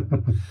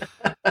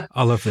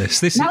 I love this.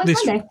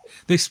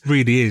 This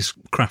really is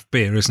craft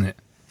beer, isn't it?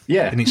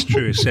 Yeah. In its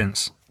truest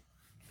sense.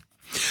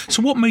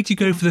 So what made you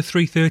go for the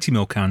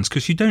 330ml cans?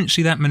 Because you don't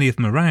see that many of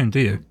them around, do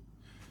you?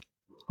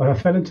 I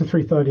fell into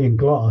 330 in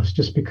glass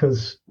just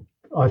because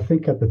I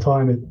think at the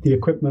time the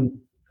equipment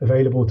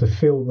available to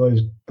fill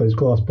those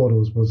glass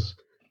bottles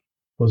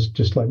was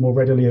just like more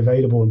readily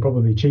available and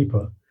probably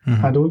cheaper.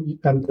 And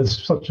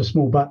there's such a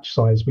small batch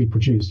size we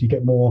produce, you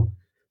get more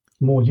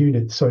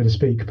units, so to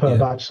speak, per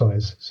batch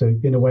size. So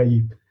in a way,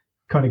 you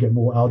kind of get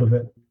more out of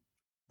it.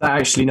 That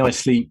actually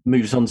nicely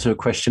moves on to a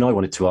question I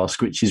wanted to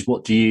ask, which is,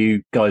 what do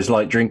you guys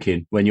like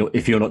drinking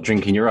if you're not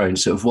drinking your own?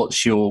 Sort of,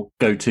 what's your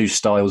go-to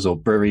styles or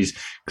breweries?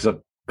 Because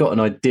I've got an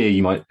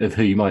idea of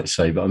who you might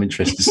say, but I'm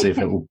interested to see if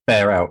it will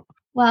bear out.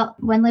 Well,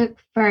 when Luke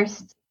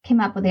first came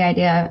up with the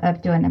idea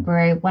of doing the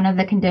brewery, one of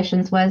the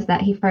conditions was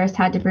that he first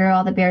had to brew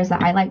all the beers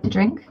that I like to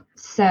drink.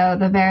 So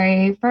the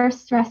very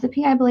first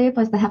recipe, I believe,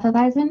 was the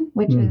Hefeweizen,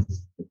 which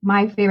is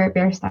my favorite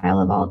beer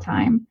style of all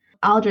time.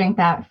 I'll drink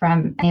that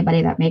from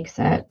anybody that makes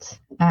it,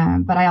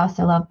 but I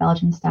also love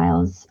Belgian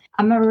styles.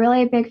 I'm a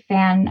really big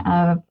fan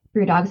of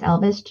Brewdog's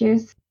Elvis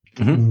juice.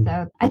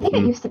 So I think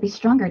it used to be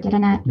stronger,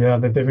 didn't it? Yeah,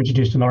 they've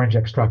introduced an orange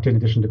extract in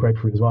addition to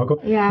grapefruit as well.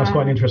 That's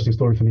quite an interesting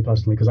story for me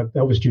personally, because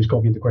Elvis juice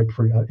got me into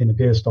grapefruit in a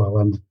beer style,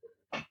 and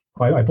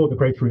I bought the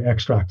grapefruit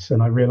extract,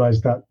 and I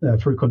realized that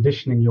through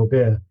conditioning your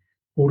beer,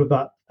 all of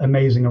that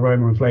amazing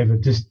aroma and flavor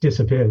just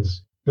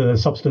disappears. The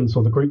substance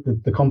or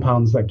the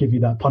compounds that give you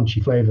that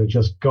punchy flavor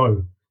just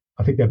go.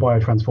 I think they're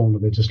biotransformed,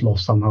 they're just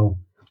lost somehow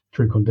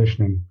through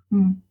conditioning.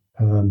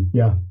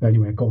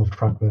 Anyway, I got off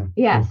track there.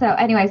 Yeah, so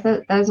anyways,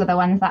 those are the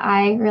ones that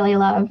I really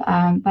love.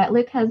 But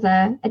Luke has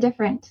a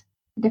different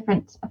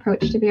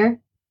approach to beer.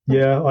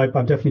 Yeah,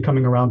 I'm definitely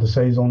coming around to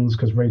Saisons,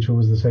 because Rachel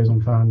was the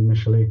Saison fan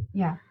initially.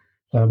 Yeah.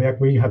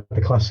 We had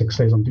the classic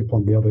Saison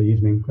Dupont the other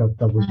evening.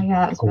 That was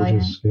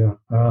gorgeous. Brilliant.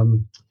 Yeah.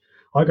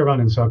 I go around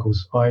in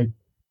circles. I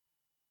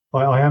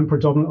am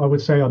predominant. I would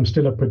say I'm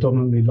still a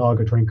predominantly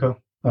lager drinker,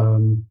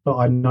 but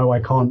I know I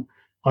can't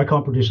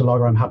produce a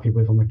lager I'm happy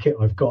with on the kit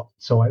I've got.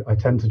 So I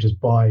tend to just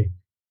buy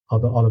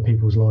other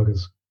people's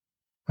lagers.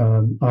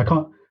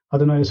 I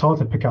don't know. It's hard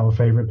to pick out a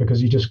favorite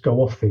because you just go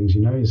off things.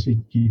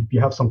 You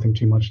have something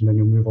too much and then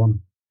you'll move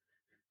on.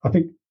 I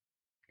think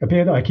a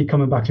beer that I keep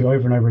coming back to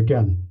over and over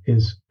again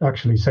is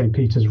actually St.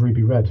 Peter's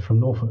Ruby Red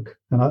from Norfolk,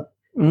 and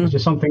there's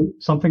just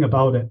something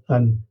about it,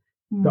 and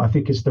I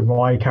think it's the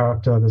rye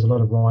character. There's a lot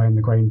of rye in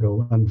the grain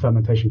bill and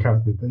fermentation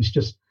character. There's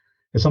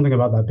something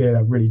about that beer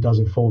that really does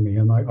it for me,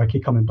 and I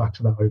keep coming back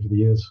to that over the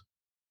years.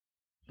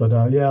 But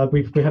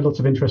we had lots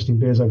of interesting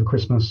beers over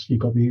Christmas. You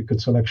got the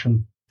good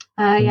selection.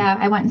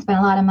 I went and spent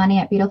a lot of money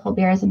at Beautiful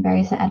Beers in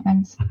Bury St.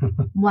 Edmunds.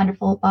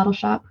 Wonderful bottle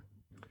shop.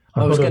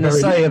 I was going to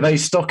say, are they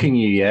stocking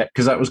you yet?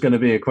 Because that was going to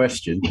be a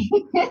question.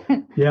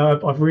 Yeah,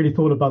 I've really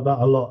thought about that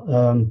a lot.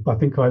 I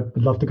think I'd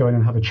love to go in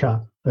and have a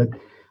chat. But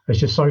it's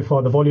just so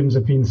far, the volumes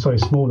have been so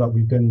small that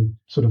we've been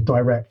sort of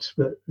direct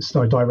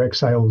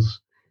sales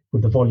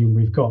with the volume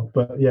we've got.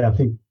 But yeah, I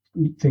think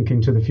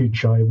thinking to the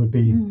future, it would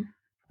be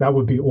that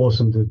would be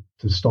awesome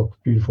to stock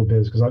beautiful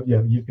beers, because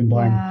you've been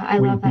buying. Yeah, I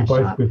love that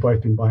shop. We've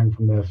both been buying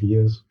from there for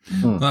years.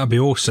 That'd be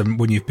awesome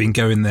when you've been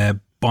going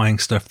there buying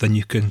stuff. Then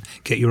you can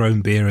get your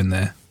own beer in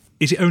there.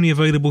 Is it only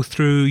available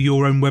through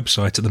your own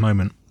website at the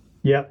moment?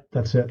 Yeah,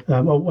 that's it.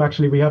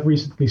 Actually, we have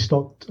recently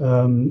stocked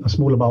a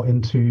small amount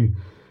into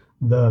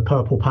the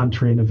Purple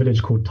Pantry in a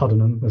village called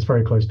Tuddenham. That's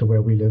very close to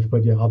where we live.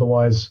 But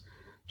otherwise,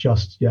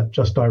 just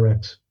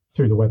direct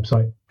through the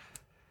website.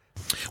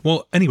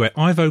 Well, anyway,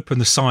 I've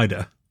opened the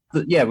cider.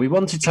 Yeah, we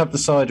wanted to have the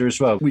cider as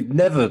well. We've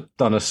never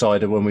done a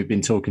cider when we've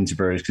been talking to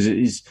brewers,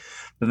 because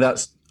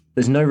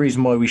there's no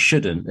reason why we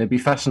shouldn't. It'd be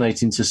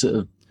fascinating to sort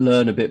of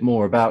learn a bit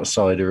more about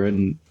cider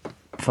and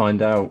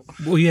find out.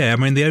 Well, yeah, I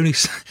mean,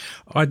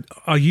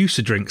 I used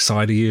to drink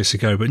cider years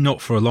ago, but not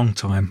for a long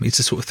time. It's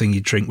the sort of thing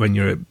you drink when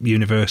you're at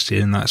university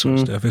and that sort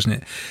of stuff, isn't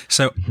it?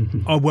 So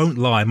I won't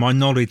lie, my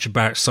knowledge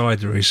about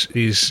cider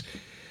is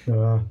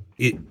not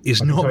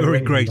very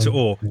great at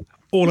all.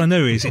 All I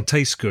know is it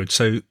tastes good.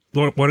 So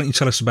why don't you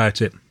tell us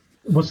about it?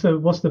 What's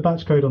the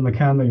batch code on the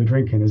can that you're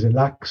drinking? Is it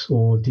Lax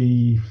or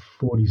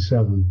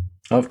D47?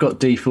 I've got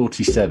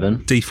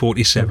D47.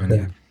 D47, okay.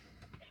 Yeah.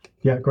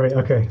 Yeah, great.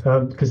 Okay,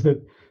 because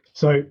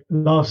so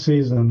last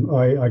season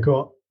I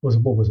got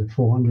what was it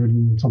 400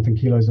 and something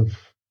kilos of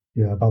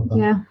about that.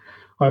 Yeah.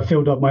 I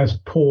filled up my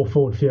poor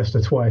Ford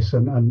Fiesta twice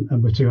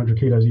and with 200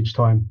 kilos each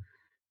time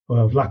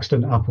of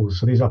Laxton apples.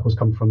 So these apples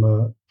come from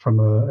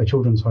a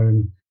children's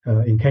home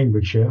in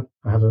Cambridgeshire.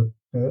 I have a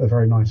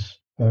very nice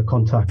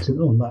contact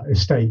on that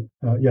estate.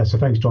 So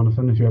thanks,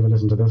 Jonathan, if you ever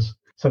listen to this.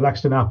 So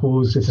Laxton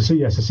apples, it's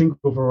a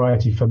single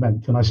variety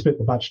ferment, and I split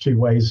the batch two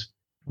ways.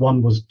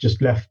 One was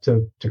just left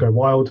to go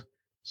wild.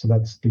 So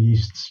that's the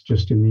yeasts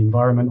just in the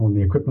environment, on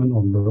the equipment,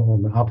 on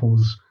the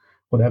apples,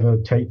 whatever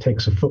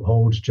takes a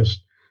foothold,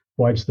 just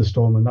rides the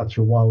storm, and that's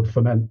your wild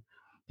ferment.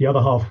 The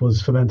other half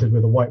was fermented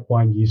with a white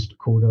wine yeast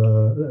called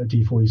a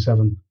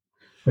D47.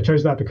 I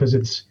chose that because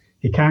it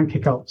can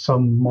kick out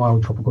some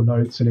mild tropical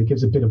notes, and it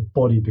gives a bit of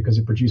body because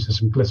it produces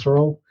some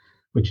glycerol,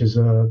 which is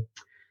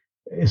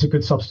it's a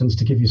good substance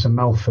to give you some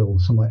mouthfeel,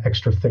 some like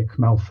extra thick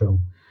mouthfeel.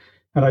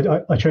 And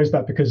I chose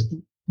that because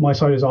my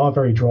ciders are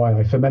very dry.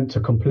 I ferment to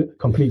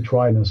complete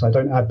dryness. I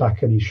don't add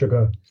back any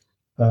sugar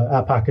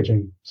at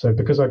packaging. So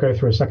because I go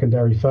through a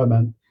secondary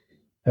ferment,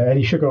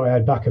 any sugar I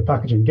add back at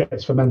packaging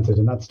gets fermented,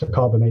 and that's to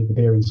carbonate the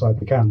beer inside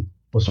the can,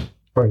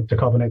 to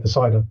carbonate the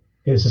cider.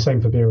 It's the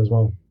same for beer as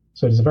well.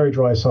 So it's a very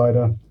dry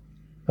cider.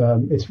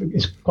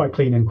 It's quite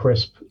clean and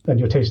crisp, and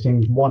you're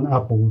tasting one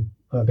apple,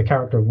 the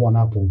character of one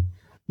apple.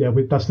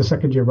 That's the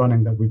second year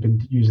running that we've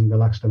been using the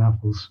Laxton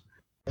apples.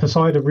 For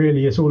cider,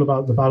 really, it's all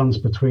about the balance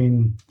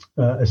between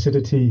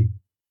acidity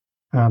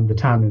and the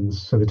tannins.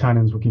 So the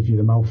tannins will give you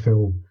the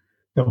mouthfeel.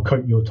 They'll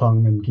coat your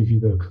tongue and give you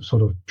the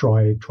sort of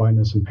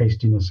dryness and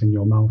pastiness in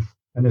your mouth.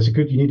 And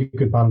you need a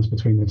good balance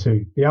between the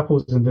two. The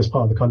apples in this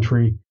part of the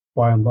country,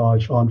 by and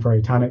large, aren't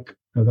very tannic.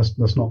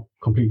 That's not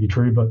completely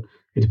true, but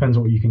it depends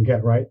on what you can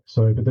get, right?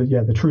 So, but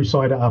the true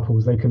cider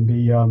apples, they can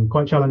be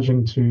quite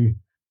challenging to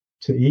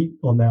eat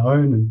on their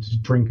own and to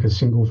drink as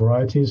single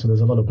varieties. So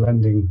there's a lot of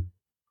blending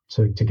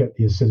to get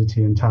the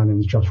acidity and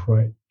tannins just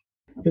right.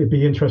 It'd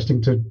be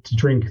interesting to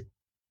drink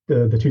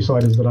the two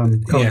ciders that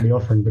I'm currently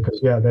offering, because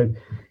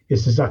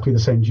it's exactly the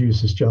same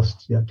juice. It's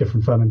just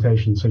different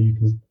fermentation, so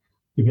you'll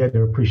be able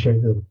to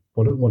appreciate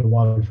what a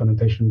wild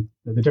fermentation,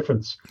 the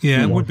difference.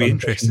 Yeah, it would be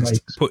interesting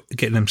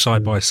getting them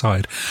side by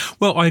side.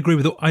 Well, I agree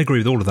with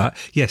all of that.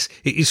 Yes,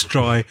 it is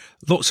dry,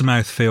 lots of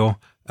mouthfeel.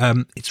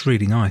 It's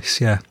really nice.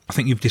 Yeah, I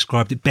think you've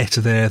described it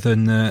better there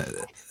than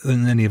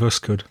any of us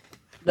could.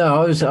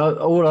 No,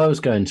 all I was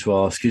going to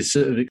ask is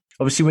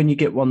obviously when you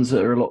get ones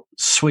that are a lot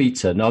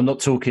sweeter. Now, I'm not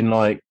talking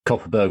like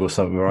Copperberg or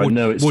something where I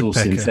know it's all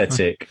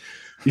synthetic.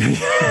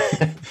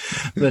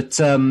 But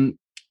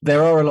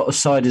there are a lot of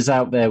ciders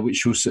out there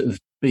which will sort of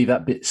be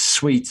that bit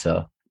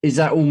sweeter. Is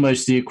that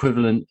almost the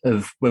equivalent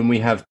of when we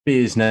have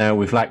beers now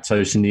with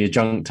lactose and the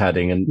adjunct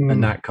adding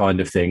and that kind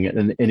of thing?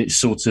 And it's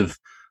sort of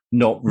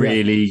not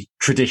really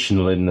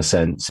traditional in the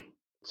sense.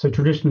 So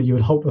traditionally you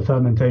would halt the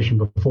fermentation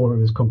before it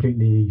was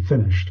completely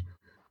finished.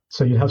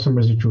 So you'd have some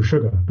residual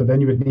sugar, but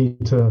then you would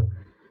need to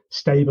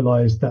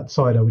stabilize that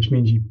cider, which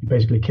means you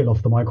basically kill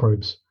off the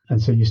microbes. And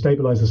so you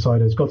stabilize the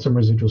cider, it's got some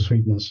residual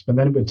sweetness, and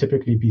then it would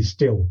typically be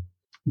still.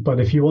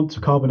 But if you want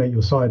to carbonate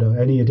your cider,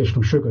 any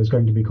additional sugar is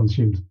going to be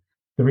consumed.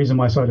 The reason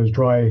my cider is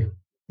dry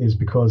is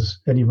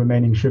because any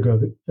remaining sugar,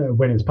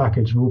 when it's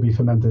packaged, will be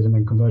fermented and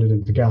then converted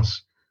into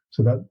gas.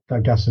 So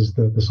that gas is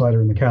the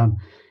cider in the can.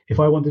 If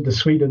I wanted to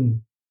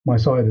sweeten my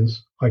ciders,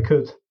 I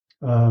could,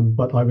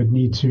 but I would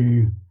need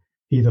to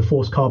either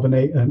force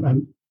carbonate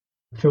and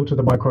filter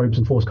the microbes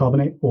and force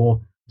carbonate,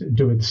 or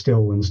do it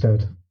still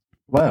instead.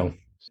 Wow.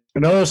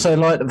 And I also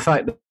like the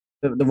fact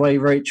that the way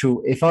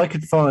Rachel, if I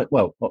could find,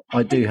 well,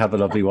 I do have a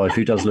lovely wife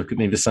who does look at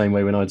me the same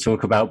way when I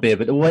talk about beer,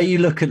 but the way you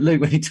look at Luke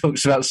when he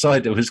talks about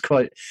cider was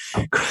quite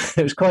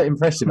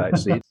impressive,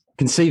 actually. You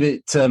can see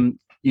that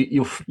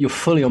you're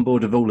fully on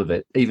board with all of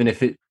it, even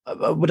if it.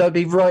 Would I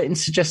be right in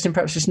suggesting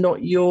perhaps it's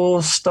not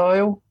your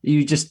style? Are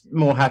you just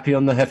more happy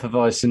on the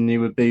Hefeweizen than you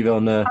would be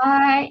on the?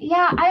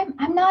 Yeah,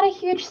 I'm not a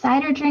huge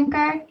cider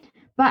drinker,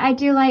 but I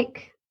do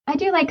like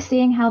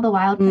seeing how the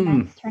wild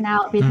ferments turn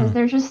out because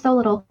there's just so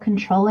little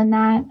control in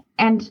that,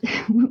 and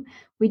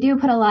we do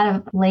put a lot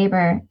of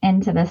labor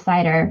into the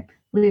cider.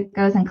 Luke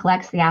goes and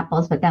collects the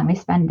apples, but then we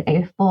spend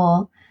a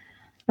full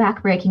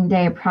back-breaking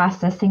day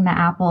processing the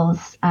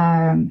apples,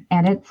 and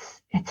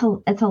it's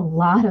a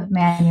lot of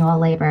manual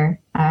labor.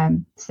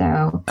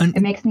 So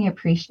it makes me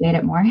appreciate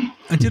it more.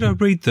 And did I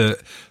read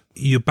that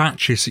your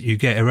batches that you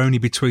get are only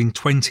between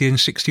 20 and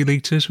 60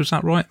 litres? Was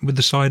that right with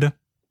the cider?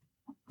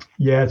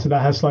 Yeah, so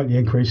that has slightly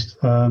increased.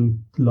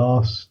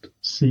 Last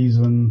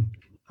season,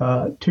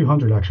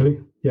 200 actually.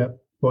 Yeah,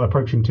 well,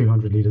 approaching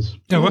 200 litres.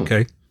 Oh,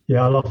 okay.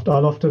 Yeah,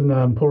 I'll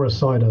often pour a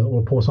cider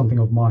or pour something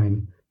of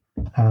mine,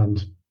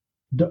 and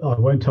I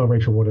won't tell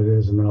Rachel what it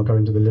is, and then I'll go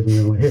into the living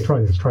room and here, try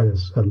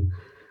this, and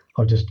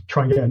I'll just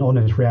try and get an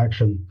honest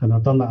reaction. And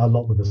I've done that a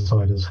lot with the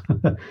ciders,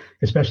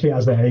 especially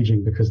as they're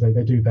aging, because they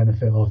do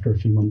benefit after a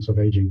few months of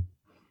aging.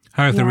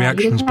 How have the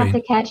reactions been? You been? just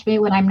have to catch me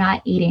when I'm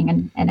not eating,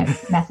 and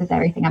it messes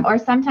everything up. Or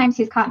sometimes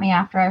he's caught me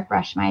after I've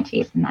brushed my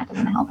teeth, and that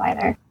doesn't help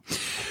either.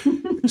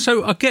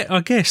 So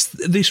I guess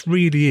this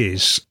really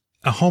is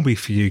a hobby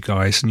for you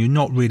guys, and you're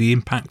not really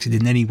impacted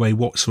in any way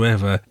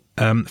whatsoever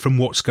from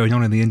what's going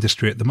on in the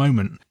industry at the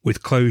moment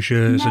with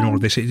closures and all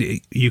of this.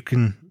 You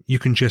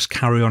can just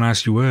carry on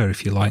as you were,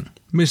 if you like.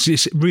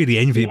 It's a really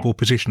enviable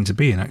position to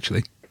be in,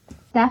 actually.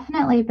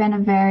 Definitely been a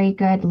very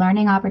good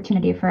learning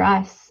opportunity for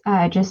us,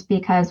 just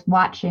because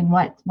watching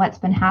what's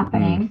been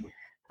happening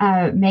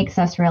makes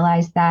us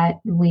realize that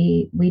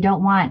we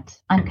don't want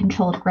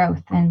uncontrolled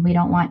growth, and we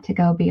don't want to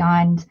go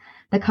beyond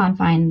the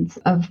confines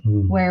of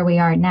where we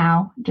are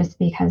now, just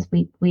because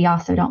we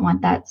also don't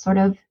want that sort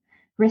of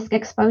risk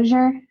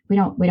exposure. We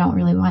don't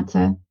really want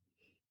to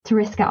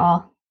risk it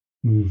all.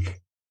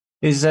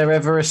 Is there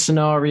ever a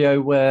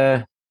scenario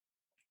where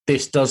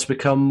this does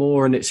become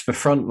more and it's for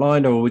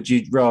frontline, or would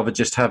you rather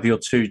just have your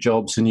two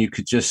jobs and you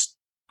could just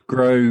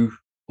grow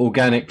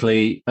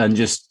organically and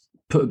just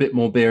put a bit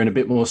more beer and a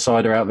bit more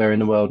cider out there in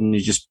the world, and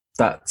you just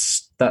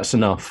that's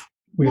enough?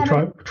 We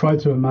tried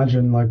to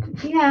imagine like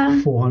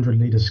 400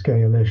 litre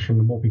scale-ish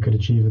and what we could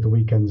achieve at the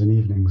weekends and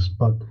evenings,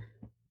 but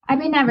I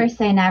mean, never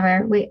say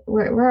never.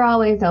 We're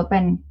always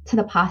open to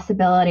the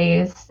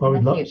possibilities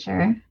in the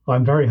future.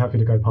 I'm very happy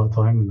to go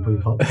part-time and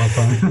do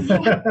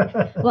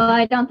part-time. Well,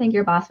 I don't think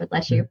your boss would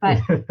let you, but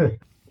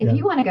if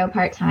you want to go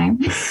part-time.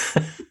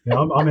 Yeah,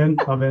 I'm in.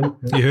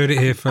 You heard it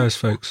here first,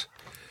 folks.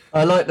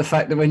 I like the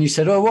fact that when you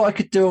said, what I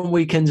could do on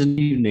weekends and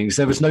evenings,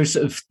 there was no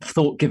sort of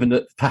thought given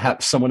that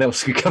perhaps someone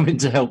else could come in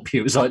to help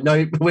you. It was like,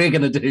 no, we're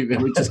going to do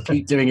it. We just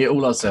keep doing it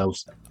all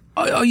ourselves.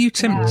 Are you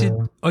tempted?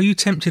 Yeah. Are you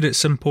tempted at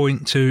some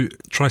point to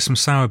try some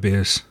sour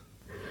beers?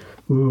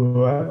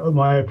 Ooh,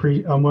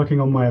 I'm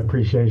working on my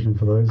appreciation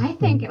for those. I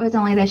think it was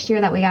only this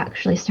year that we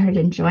actually started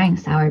enjoying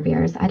sour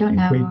beers. I don't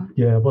know.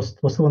 What's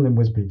the one in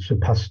Wisbeach?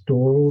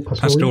 Pastoral?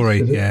 Pastore,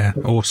 yeah,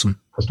 awesome.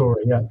 Pastore,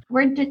 yeah.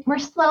 We're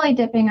slowly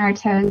dipping our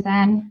toes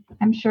in.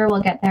 I'm sure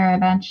we'll get there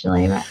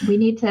eventually, but we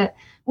need to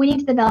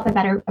develop a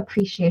better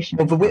appreciation.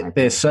 Well, the wit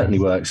beer certainly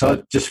works.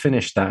 I just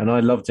finished that and I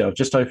loved it. I've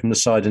just opened the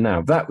cider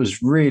now. That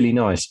was really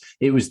nice.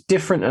 It was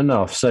different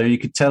enough, so you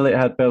could tell it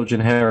had Belgian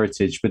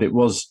heritage, but it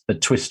was a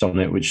twist on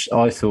it, which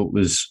I thought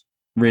was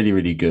really,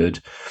 really good.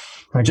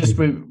 Just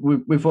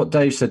with what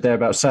Dave said there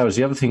about sours,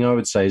 the other thing I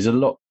would say is a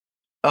lot.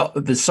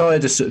 The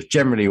cider sort of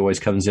generally always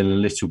comes in a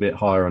little bit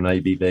higher on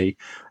ABV.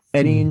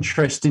 Any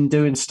interest in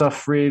doing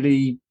stuff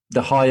really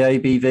the high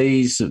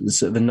ABVs,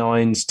 sort of the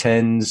 9s,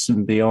 10s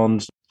and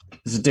beyond?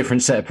 There's a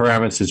different set of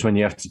parameters when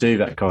you have to do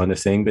that kind of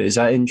thing, but is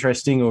that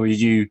interesting, or are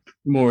you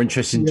more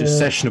interested in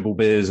just sessionable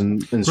beers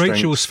and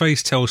Rachel's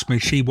face tells me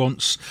she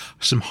wants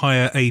some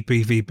higher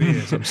ABV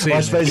beers.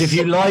 I suppose if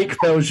you like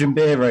Belgian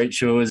beer,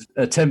 Rachel,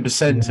 a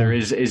 10%er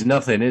is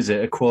nothing, is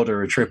it? A quad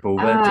or a triple?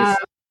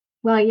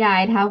 Well, yeah,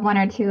 I'd have one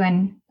or two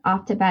and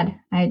off to bed.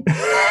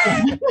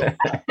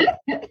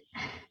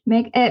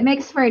 It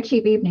makes for a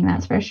cheap evening,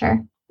 that's for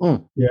sure.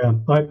 Yeah,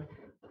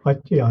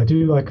 I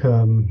do like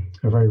a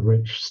very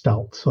rich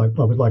stout. So I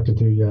would like to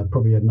do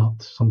probably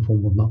some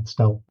form of nut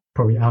stout.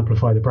 Probably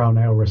amplify the brown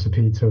ale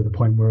recipe to the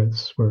point where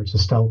it's a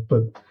stout.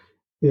 But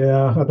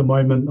yeah, at the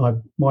moment,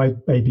 my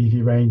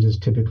ABV range is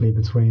typically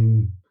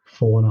between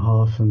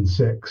 4.5 and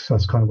 6.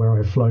 That's kind of where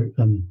I float.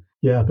 And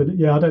I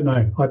don't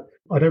know.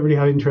 I don't really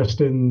have interest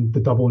in the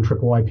double and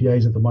triple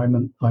IPAs at the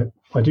moment.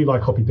 I do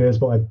like hoppy beers,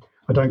 but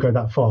I don't go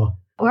that far.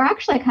 We're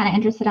actually kind of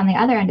interested on the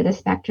other end of the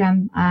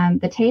spectrum,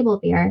 the table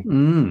beer.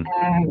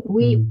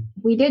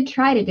 We did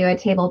try to do a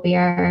table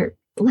beer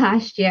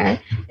last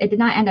year. It did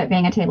not end up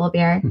being a table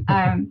beer,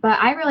 but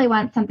I really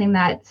want something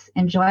that's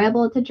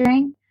enjoyable to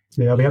drink.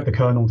 Yeah, we had the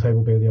Colonel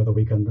table beer the other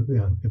weekend.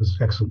 Yeah, it was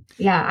excellent.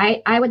 Yeah,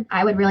 I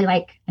would really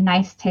like a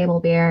nice table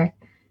beer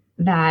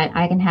that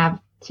I can have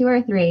 2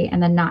 or 3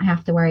 and then not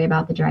have to worry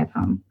about the drive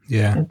home.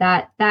 Yeah. So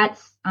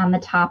that's on the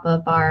top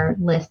of our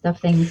list of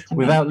things to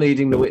Without make.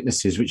 leading the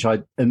witnesses, which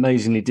I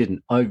amazingly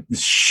didn't. I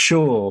was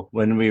sure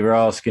when we were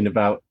asking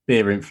about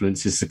beer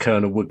influences, the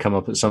Colonel would come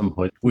up at some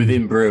point.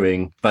 Within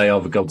brewing, they are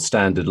the gold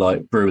standard.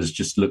 Like, brewers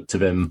just look to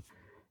them.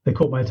 They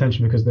caught my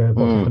attention because they're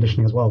bottle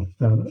conditioning as well,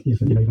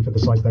 even for the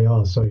size they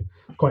are. So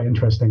quite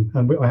interesting.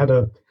 And I had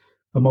a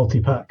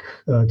multi-pack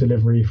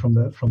delivery from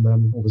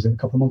them. What was it, a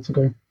couple of months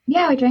ago?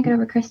 Yeah, we drank it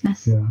over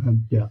Christmas.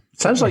 Yeah.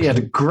 Sounds like you had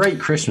a great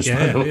Christmas,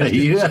 by the way.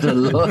 You had a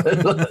lot.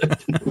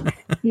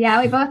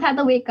 Yeah, we both had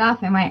the week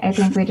off, and I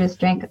think we just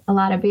drank a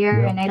lot of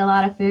beer and ate a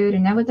lot of food,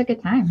 and that was a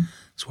good time.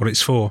 That's what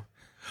it's for.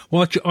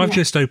 Well, I've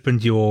just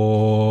opened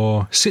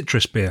your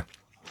citrus beer.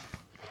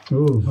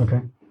 Oh, okay.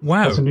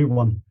 Wow. That's a new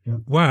one. Yeah.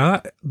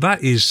 Wow,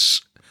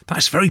 that's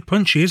very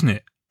punchy, isn't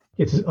it?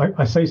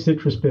 I say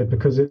citrus beer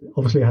because it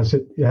obviously it's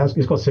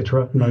got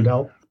Citra, no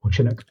doubt, or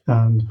Chinook,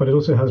 but it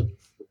also has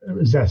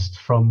zest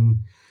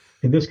from.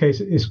 In this case,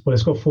 it's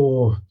got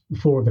four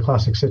of the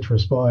classic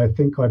citrus, but I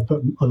think I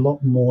put a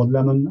lot more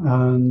lemon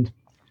and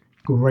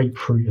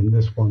grapefruit in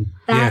this one.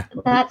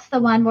 That's the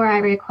one where I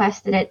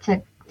requested it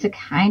to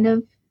kind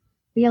of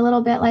be a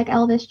little bit like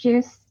Elvis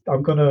juice.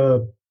 I'm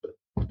gonna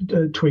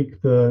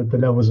tweak the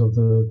levels of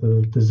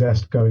the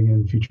zest going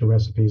in future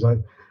recipes.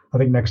 I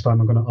think next time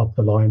I'm going to up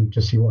the lime,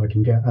 just see what I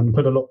can get, and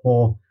put a lot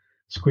more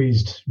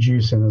squeezed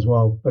juice in as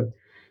well. But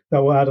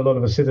that will add a lot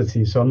of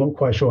acidity, so I'm not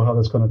quite sure how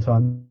that's going to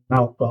turn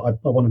out, but I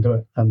want to do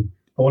it. And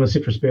I want a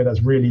citrus beer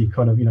that's really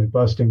kind of,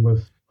 bursting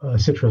with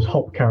citrus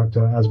hop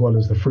character as well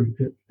as the fruit,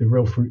 the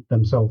real fruit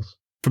themselves.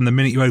 From the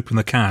minute you open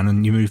the can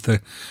and you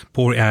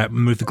pour it out,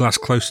 move the glass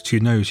closer to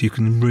your nose, you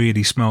can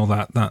really smell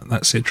that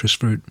citrus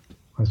fruit.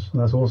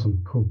 That's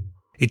awesome. Cool.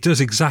 It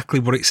does exactly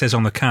what it says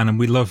on the can, and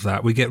we love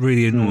that. We get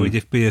really annoyed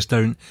if beers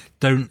don't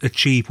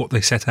achieve what they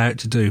set out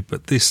to do,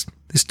 but this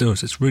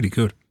does. It's really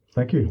good.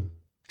 Thank you.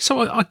 So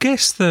I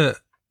guess that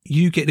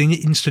you get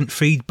instant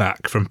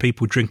feedback from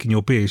people drinking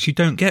your beers. You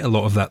don't get a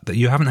lot of that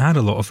you haven't had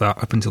a lot of that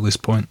up until this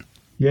point.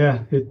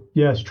 Yeah,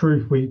 it's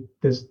true.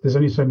 There's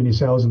only so many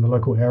sales in the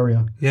local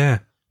area. Yeah,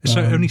 there's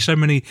only so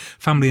many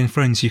family and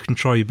friends you can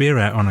try your beer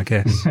out on, I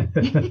guess.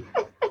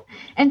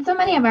 And so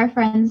many of our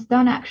friends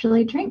don't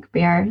actually drink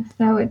beer,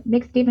 so it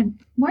makes it even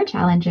more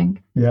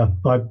challenging. Yeah,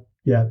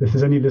 if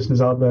there's any listeners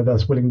out there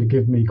that's willing to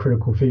give me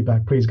critical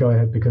feedback, please go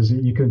ahead, because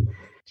you can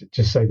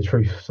just say the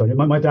truth. So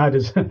my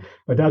dad's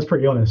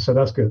pretty honest, so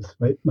that's good.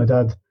 My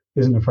dad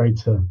isn't afraid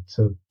to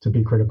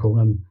be critical,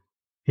 and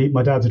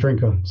my dad's a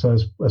drinker, so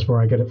that's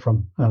where I get it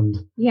from. And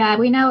yeah,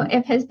 we know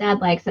if his dad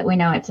likes it, we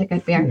know it's a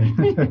good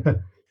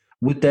beer.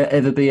 Would there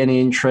ever be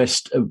any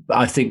interest?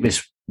 I think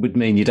this would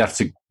mean you'd have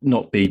to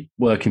not be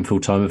working full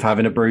time, of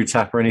having a brew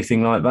tap or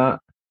anything like that.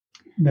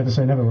 Never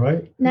say never,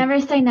 right? Never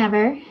say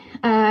never.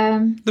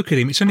 Look at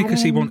him. It's only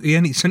because he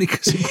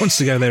wants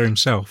to go there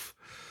himself.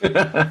 We're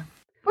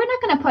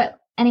not going to put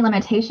any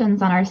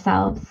limitations on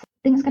ourselves.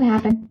 Things can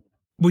happen.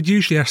 We'd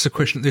usually ask the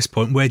question at this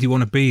point, where do you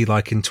want to be,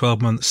 like in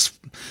 12 months,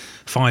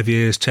 5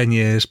 years, 10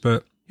 years?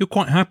 But you're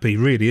quite happy,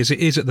 really, as it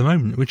is at the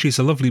moment, which is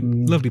a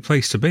lovely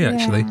place to be,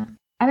 actually. Yeah.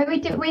 I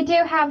mean, we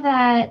do have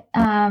that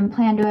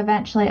plan to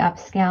eventually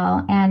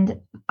upscale,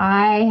 and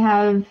I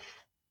have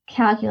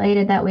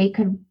calculated that we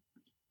could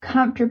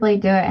comfortably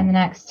do it in the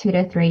next 2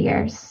 to 3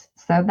 years.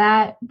 So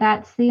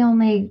that's the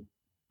only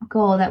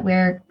goal that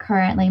we're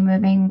currently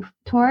moving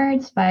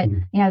towards. But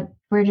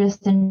we're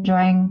just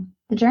enjoying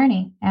the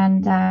journey,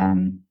 and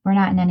we're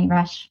not in any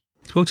rush.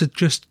 Well, to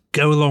just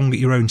go along at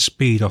your own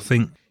speed, I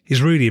think,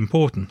 is really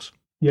important.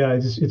 Yeah,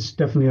 it's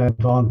definitely an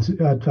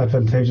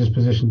advantageous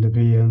position to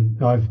be in.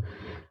 I've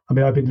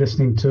been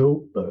listening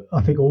to,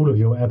 I think, all of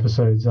your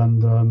episodes,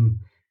 and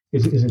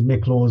is it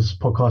Nick Law's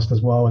podcast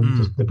as well, and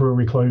just the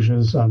brewery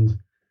closures, and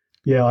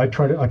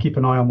I keep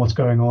an eye on what's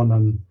going on,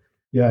 and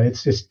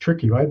it's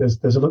tricky, right?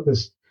 There's a lot.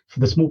 There's, for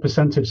the small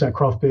percentage that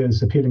craft beer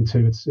is appealing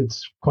to,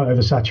 it's quite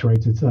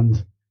oversaturated,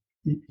 and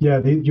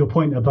your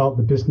point about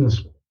the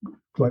business,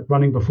 like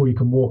running before you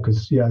can walk,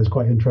 is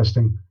quite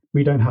interesting.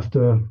 We don't have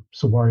to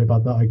worry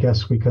about that. I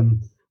guess we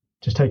can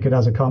just take it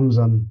as it comes,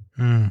 and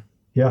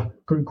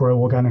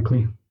grow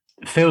organically.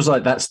 It feels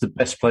like that's the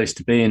best place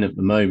to be in at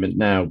the moment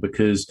now,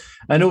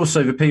 and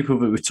also the people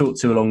that we've talked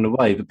to along the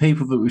way, the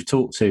people that we've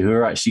talked to who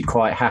are actually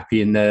quite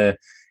happy in their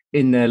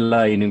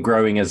lane and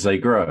growing as they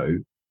grow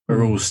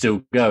are all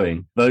still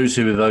going. Those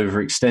who have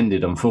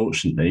overextended,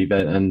 unfortunately,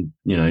 and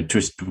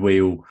Twisted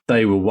Wheel,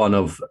 they were one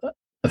of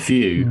a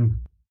few.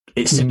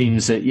 It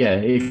seems that,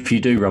 if you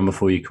do run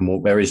before you can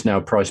walk, there is now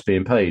a price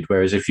being paid.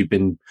 Whereas if you've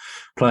been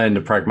playing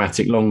the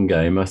pragmatic long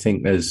game, I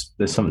think there's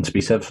something to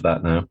be said for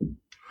that now.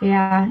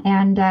 Yeah,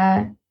 and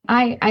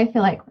I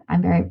feel like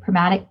I'm very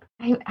pragmatic.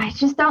 I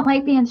just don't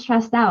like being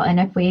stressed out. And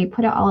if we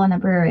put it all in the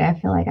brewery, I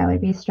feel like I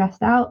would be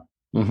stressed out.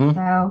 Mm-hmm.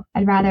 So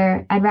I'd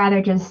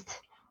rather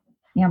just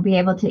be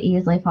able to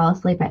easily fall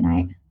asleep at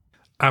night.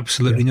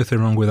 Absolutely nothing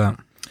wrong with that.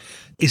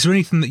 Is there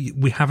anything that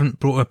we haven't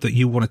brought up that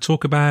you want to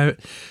talk about?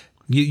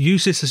 You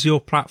use this as your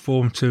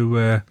platform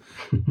to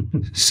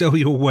sell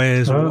your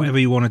wares or whatever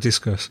you want to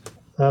discuss.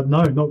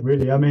 No, not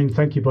really. I mean,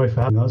 thank you both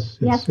for having us.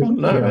 Yes, thank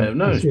you.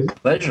 It's a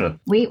pleasure.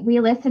 We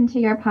listen to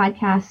your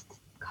podcast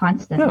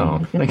constantly.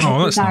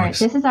 Oh, that's nice.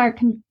 This is our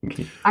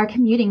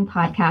commuting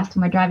podcast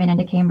when we're driving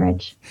into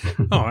Cambridge.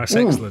 Oh, that's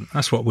excellent.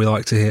 That's what we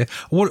like to hear.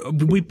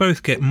 We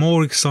both get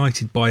more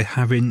excited by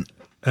having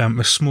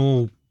a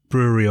small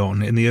brewery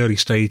on in the early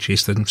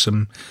stages than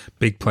some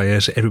big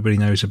players that everybody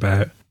knows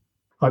about.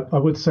 I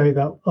would say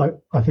that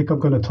I think I'm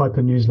going to type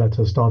a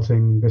newsletter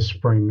starting this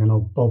spring, and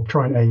I'll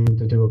try and aim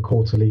to do a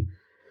quarterly,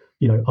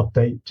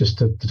 update just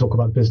to talk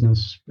about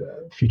business,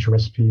 future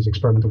recipes,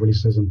 experimental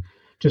releases, and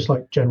just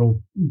like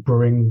general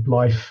brewing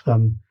life.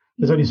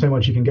 There's only so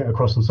much you can get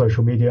across on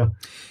social media.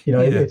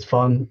 It's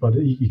fun, but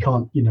you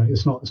can't.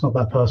 It's not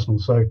that personal.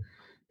 So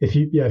if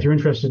you're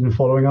interested in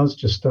following us,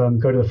 just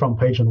go to the front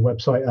page on the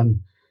website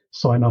and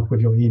sign up with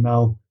your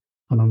email.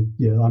 And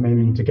I'm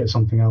aiming to get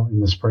something out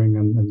in the spring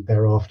and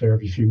thereafter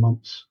every few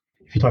months.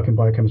 If you type in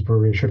Biochemist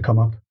Brewery, it should come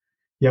up.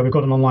 Yeah, we've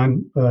got an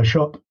online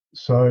shop,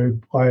 so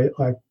I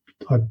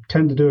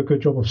tend to do a good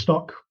job of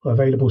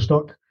available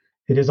stock.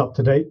 It is up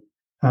to date,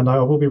 and I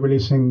will be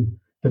releasing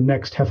the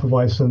next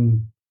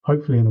Hefeweizen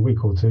hopefully in a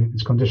week or two.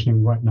 It's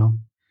conditioning right now,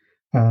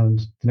 and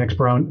the next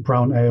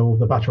brown ale,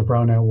 the batch of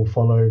brown ale, will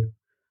follow.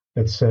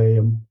 Let's say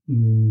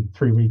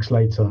 3 weeks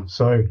later.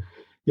 So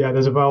yeah,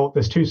 there's 2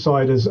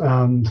 ciders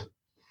and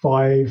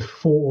 4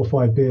 or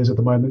 5 beers at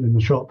the moment in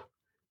the shop,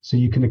 so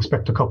you can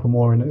expect a couple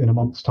more in a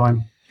month's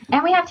time.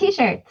 And we have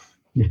t-shirts.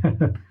 Yeah,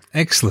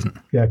 excellent.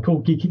 Yeah,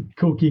 cool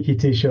geeky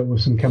t-shirt with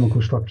some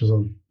chemical structures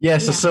on.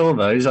 Yes, I saw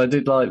those. I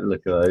did like the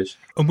look of those.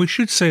 And we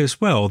should say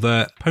as well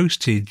that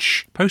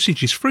postage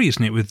is free,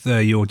 isn't it, with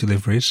your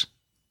deliveries?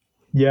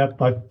 Yeah,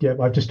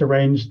 I've just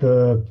arranged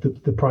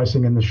the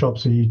pricing in the shop,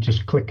 so you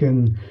just click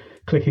in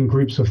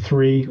groups of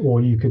 3, or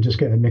you could just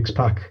get a mix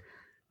pack.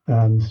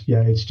 And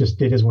yeah, it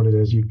is what it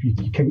is. You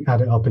can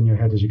add it up in your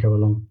head as you go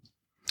along.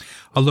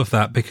 I love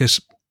that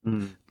because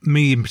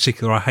me in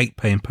particular, I hate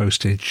paying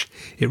postage.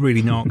 It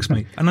really knocks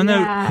me. And I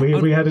know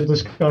we had a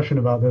discussion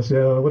about this.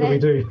 Yeah, what do we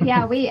do?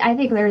 Yeah, I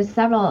think there was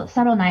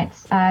several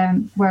nights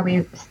where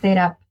we stayed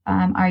up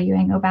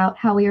arguing about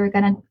how we were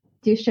going to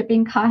do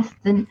shipping costs,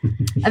 and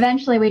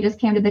eventually we just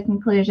came to the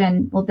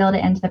conclusion we'll build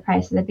it into the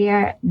price of the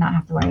beer, not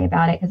have to worry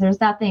about it, because there's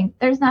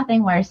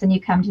nothing worse than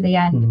you come to the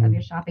end of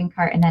your shopping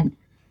cart and then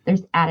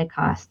there's added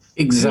costs.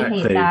 Exactly.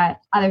 We hate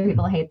that. Other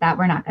people hate that.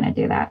 We're not going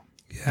to do that.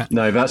 Yeah.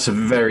 No, that's a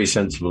very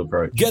sensible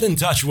approach. Get in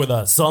touch with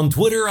us on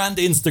Twitter and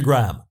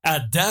Instagram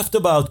at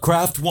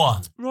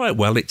DaftAboutCraft1. Right,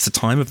 well, it's the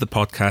time of the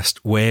podcast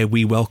where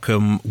we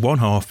welcome one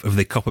half of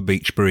the Copper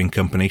Beech Brewing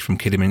Company from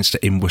Kidderminster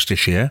in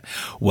Worcestershire.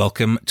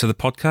 Welcome to the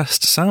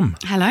podcast, Sam.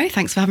 Hello,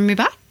 thanks for having me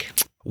back.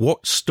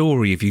 What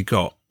story have you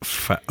got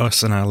for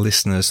us and our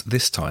listeners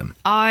this time?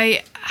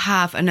 I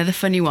have another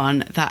funny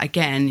one that,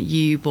 again,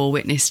 you bore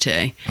witness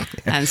to.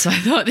 And so I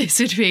thought this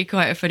would be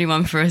quite a funny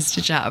one for us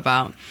to chat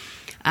about.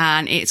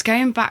 And it's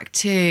going back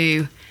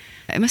to,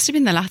 it must have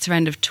been the latter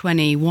end of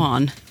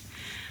 21,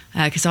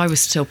 because I was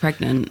still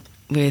pregnant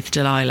with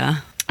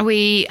Delilah.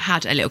 We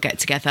had a little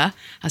get-together,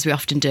 as we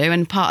often do,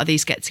 and part of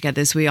these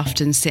get-togethers, we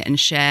often sit and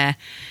share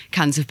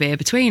cans of beer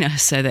between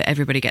us so that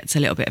everybody gets a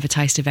little bit of a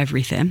taste of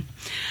everything.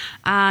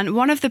 And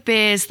one of the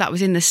beers that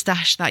was in the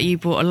stash that you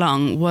brought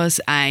along was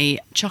a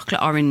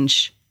chocolate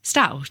orange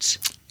stout.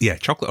 Yeah,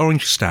 chocolate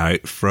orange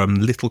stout from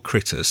Little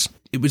Critters.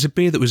 It was a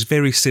beer that was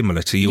very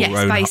similar to your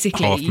own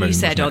basically, Half Moon. You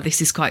said, this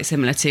is quite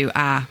similar to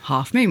our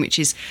Half Moon, which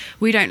is,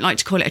 we don't like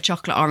to call it a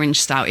chocolate orange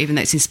stout, even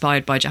though it's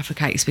inspired by Jaffa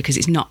Cakes, because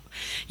it's not,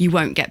 you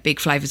won't get big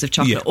flavours of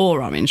chocolate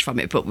or orange from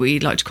it, but we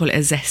like to call it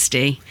a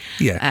zesty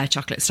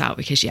chocolate stout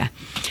because,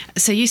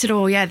 So you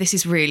said, this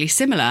is really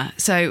similar.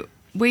 So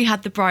we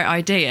had the bright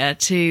idea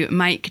to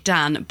make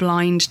Dan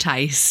blind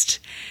taste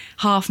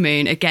Half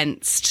Moon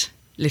against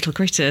Little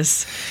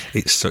Critters.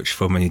 It's such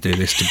fun when you do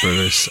this to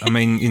brewers. I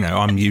mean,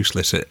 I'm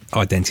useless at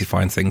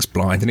identifying things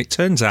blind, and it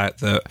turns out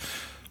that,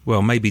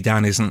 maybe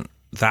Dan isn't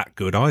that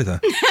good either.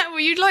 Well,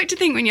 you'd like to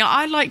think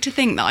I'd like to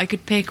think that I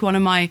could pick one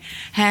of my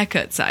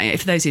haircuts out.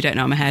 For those who don't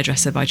know, I'm a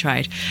hairdresser by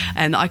trade,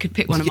 and that I could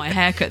pick one of my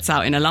haircuts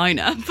out in a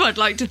lineup. I'd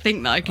like to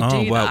think that I could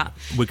do that.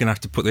 We're going to have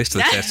to put this to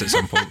the test at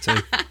some point too.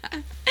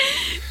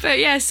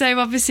 But so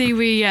obviously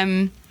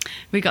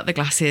we got the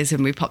glasses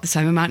and we popped the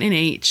same amount in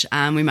each,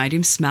 and we made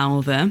him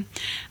smell them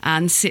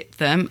and sip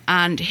them.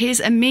 And his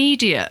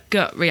immediate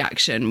gut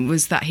reaction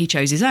was that he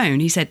chose his own.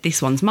 He said,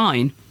 "This one's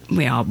mine."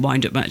 We are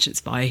wind-up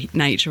merchants by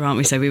nature, aren't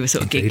we? So we were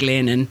sort of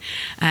giggling,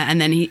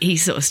 and then he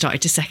sort of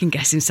started to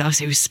second-guess himself.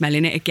 So he was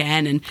smelling it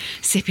again and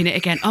sipping it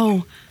again.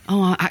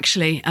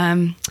 Actually,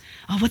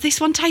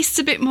 this one tastes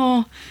a bit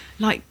more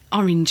like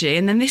orangey,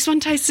 and then this one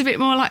tastes a bit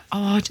more like,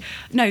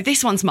 no,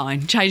 this one's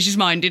mine. Changed his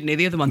mind, didn't he?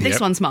 The other one, this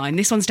one's mine.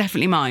 This one's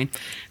definitely mine.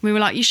 We were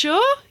like, you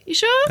sure? You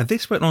sure? And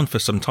this went on for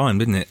some time,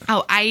 didn't it?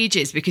 Oh,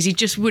 ages, because he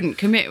just wouldn't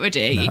commit, would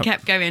he? No. He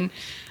kept going,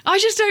 I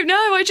just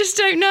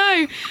don't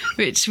know,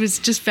 which was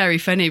just very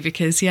funny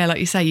because, like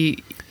you say,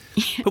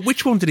 But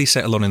which one did he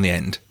settle on in the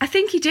end? I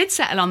think he did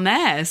settle on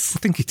theirs. I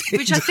think he did.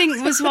 Which I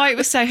think was why it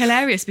was so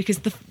hilarious,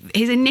 because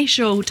his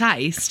initial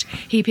taste,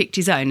 he picked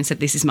his own and said,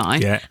 this is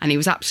mine. Yeah. And he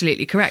was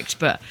absolutely correct.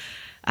 But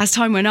as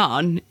time went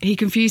on, he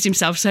confused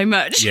himself so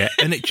much. Yeah,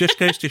 and it just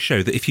goes to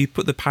show that if you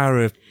put the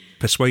power of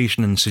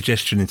persuasion and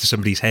suggestion into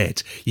somebody's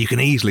head, you can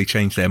easily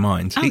change their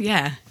mind. Oh,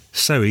 yeah.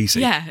 So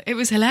easy. Yeah, it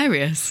was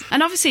hilarious.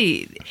 And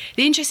obviously,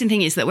 the interesting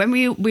thing is that when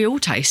we all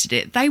tasted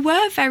it, they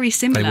were very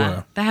similar. They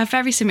were. They have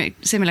very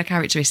similar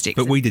characteristics.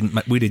 But we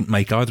didn't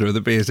make either of the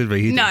beers, did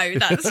we? No,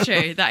 that's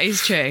true. That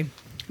is true.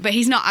 But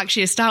he's not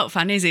actually a stout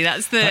fan, is he? That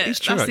is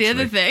true, that's the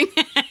other thing.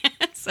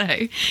 So,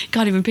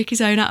 can't even pick his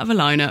own out of a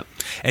lineup.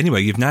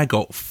 Anyway, you've now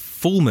got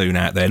Full Moon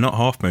out there, not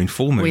Half Moon,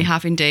 Full Moon. We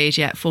have indeed,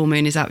 yeah. Full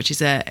Moon is out, which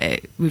is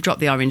we've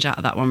dropped the orange out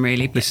of that one,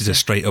 really. This is a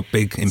straight up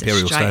big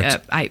Imperial Straight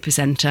stout. up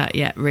 8%,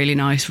 yeah, really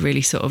nice,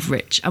 really sort of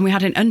rich. And we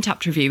had an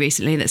Untapped review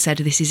recently that said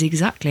this is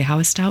exactly how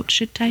a stout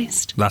should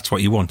taste. That's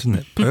what you want, isn't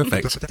it?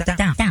 Perfect.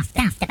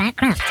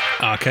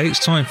 Okay,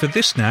 it's time for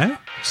this now.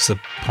 It's the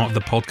part of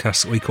the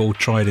podcast that we call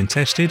Tried and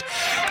Tested.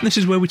 And this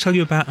is where we tell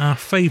you about our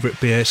favourite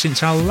beer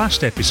since our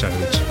last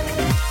episode.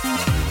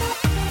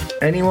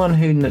 Anyone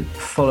who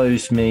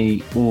follows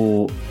me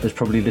or has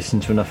probably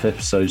listened to enough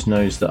episodes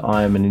knows that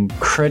I am an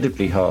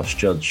incredibly harsh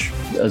judge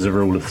as a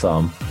rule of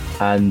thumb,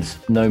 and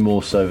no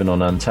more so than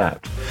on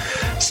Untapped.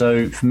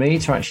 So for me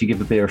to actually give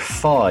a beer a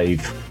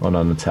 5 on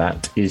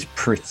Untapped is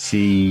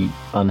pretty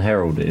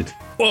unheralded.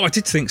 Well, I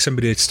did think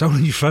somebody had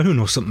stolen your phone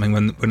or something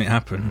when it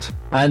happened.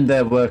 And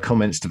there were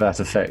comments to that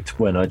effect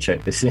when I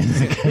checked this in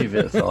and gave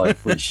it a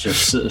 5, which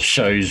just sort of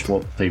shows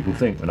what people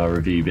think when I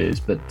review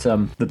beers. But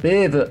the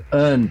beer that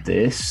earned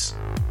this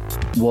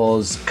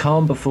was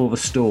Calm Before the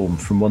Storm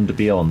from Wonder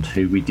Beyond,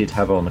 who we did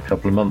have on a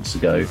couple of months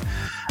ago.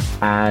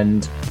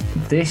 And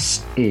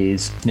this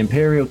is an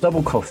Imperial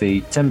Double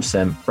Coffee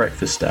 10%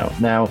 breakfast stout.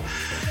 Now,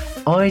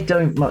 I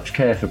don't much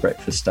care for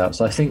breakfast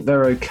stouts. I think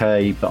they're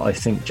okay, but I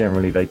think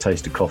generally they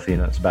taste of coffee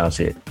and that's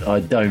about it. I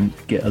don't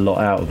get a lot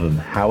out of them.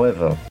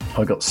 However,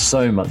 I got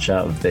so much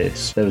out of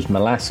this. There was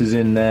molasses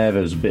in there.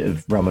 There was a bit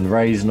of rum and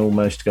raisin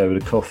almost to go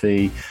with the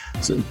coffee.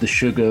 So the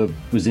sugar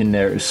was in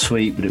there. It was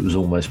sweet, but it was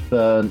almost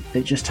burnt.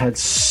 It just had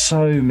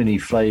so many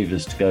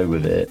flavours to go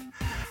with it.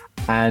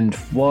 And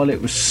while it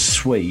was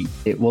sweet,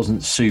 it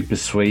wasn't super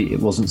sweet.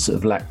 It wasn't sort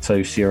of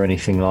lactosey or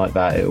anything like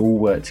that. It all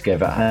worked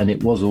together, and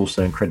it was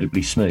also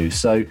incredibly smooth.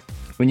 So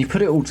when you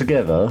put it all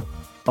together,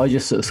 I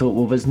just sort of thought,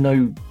 well, there's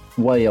no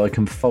way I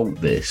can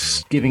fault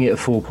this. Giving it a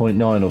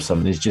 4.9 or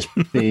something is just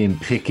being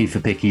picky for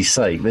picky's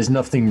sake. There's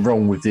nothing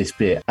wrong with this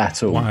beer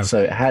at all. Wow.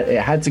 So it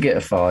had to get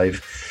a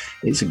 5.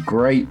 It's a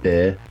great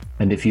beer.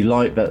 And if you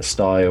like that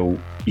style,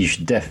 you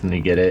should definitely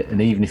get it.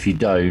 And even if you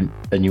don't,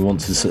 and you want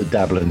to sort of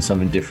dabble in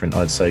something different,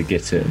 I'd say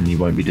get it and you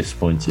won't be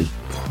disappointed.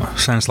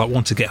 Sounds like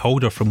one to get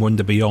hold of from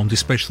Wonder Beyond,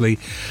 especially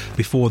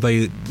before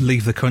they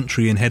leave the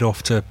country and head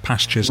off to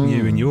pastures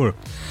new in Europe.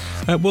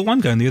 Well,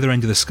 I'm going the other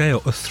end of the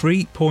scale, a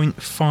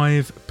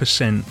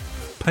 3.5%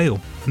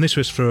 pale. And this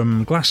was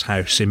from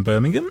Glasshouse in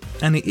Birmingham,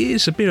 and it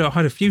is a beer I've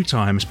had a few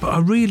times, but I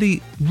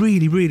really,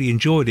 really, really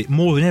enjoyed it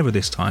more than ever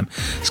this time.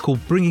 It's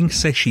called Bringing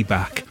Seshi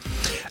Back,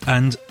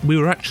 and we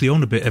were actually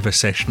on a bit of a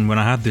session when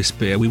I had this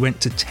beer. We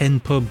went to 10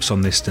 pubs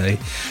on this day,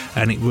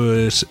 and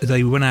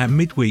they went out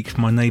midweek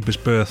for my neighbour's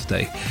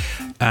birthday,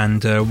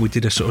 and we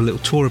did a sort of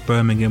little tour of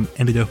Birmingham,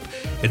 ended up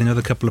in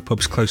another couple of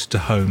pubs closer to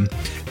home,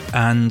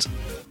 and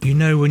you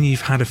know when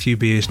you've had a few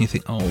beers and you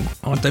think, oh,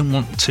 I don't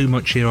want too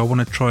much here, I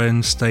want to try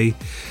and stay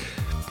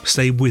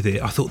with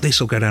it. I thought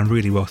this will go down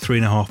really well,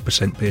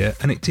 3.5% beer,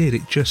 and it did.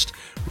 It just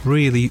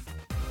really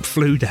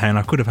flew down.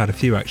 I could have had a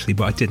few actually,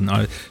 but I didn't.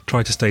 I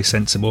tried to stay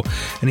sensible,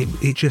 and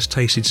it just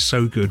tasted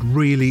so good.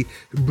 Really,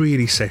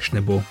 really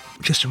sessionable.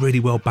 Just a really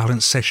well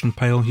balanced session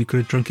pale. You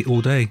could have drunk it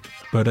all day,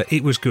 but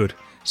it was good.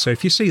 So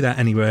if you see that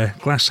anywhere,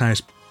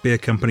 Glasshouse Beer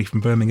Company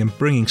from Birmingham,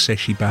 Bringing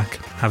Seshi Back,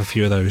 have a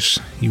few of those.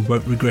 You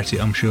won't regret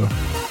it, I'm sure.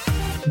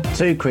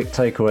 2 quick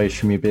takeaways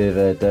from your beer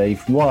there,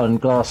 Dave. 1,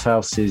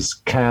 Glasshouse's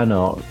can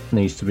art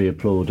needs to be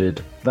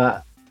applauded.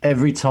 That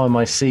every time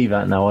I see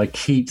that now, I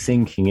keep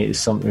thinking it is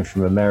something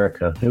from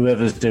America.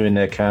 Whoever's doing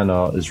their can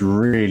art has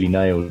really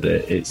nailed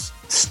it. It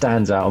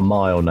stands out a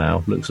mile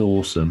now. Looks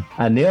awesome.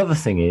 And the other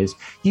thing is,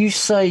 you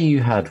say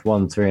you had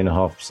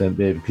 3.5%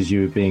 beer because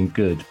you were being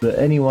good, but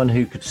anyone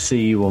who could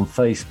see you on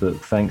Facebook,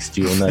 thanks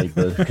to your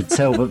neighbour, could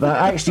tell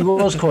that actually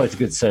was quite a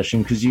good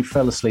session because you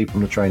fell asleep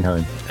on the train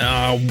home.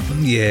 Oh,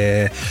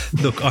 yeah.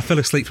 Look, I fell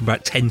asleep for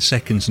about 10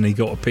 seconds and he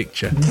got a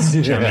picture.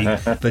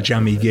 The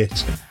jammy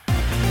git.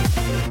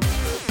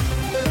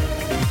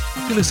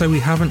 I feel as though we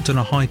haven't done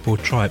a hype or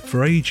tripe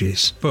for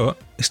ages, but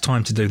it's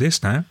time to do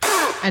this now.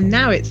 And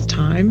now it's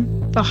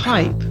time for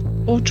hype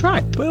or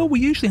tripe. Well, we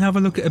usually have a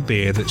look at a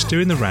beer that's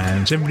doing the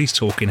rounds, everybody's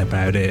talking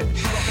about it,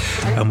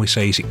 and we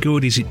say, is it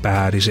good, is it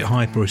bad, is it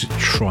hype or is it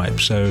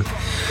tripe? So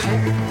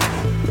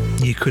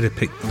you could have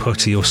picked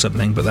Putty or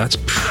something, but that's...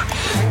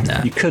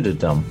 nah. You could have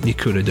done,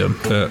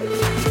 but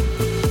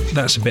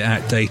that's a bit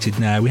outdated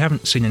now. We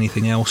haven't seen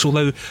anything else,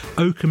 although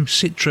Oakham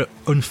Citra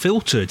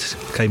Unfiltered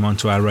came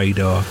onto our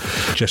radar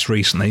just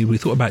recently. We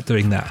thought about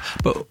doing that,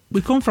 but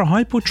we've gone for a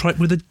Highball Tripe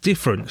with a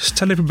difference.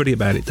 Tell everybody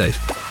about it, Dave.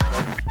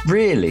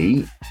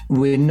 Really,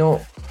 we're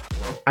not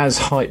as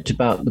hyped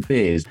about the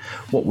beers.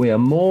 What we are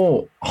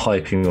more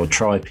hyping or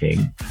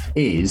triping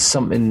is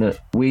something that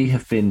we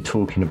have been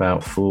talking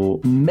about for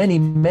many,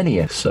 many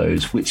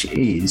episodes, which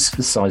is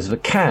the size of a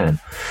can.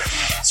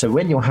 So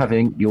when you're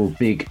having your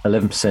big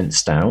 11%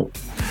 stout,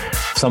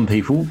 some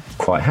people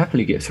quite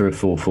happily get through a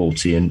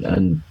 440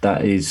 and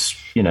that is,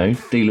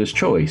 dealer's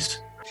choice.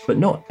 But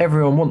not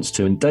everyone wants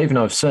to. And Dave and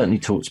I have certainly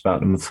talked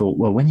about them and thought,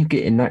 well, when you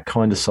get in that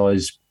kind of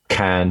size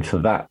can for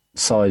that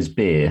size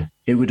beer,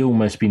 it would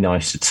almost be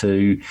nicer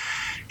to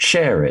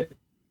share it.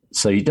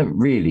 So you don't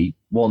really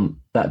want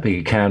that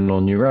big a can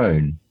on your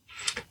own.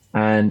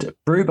 And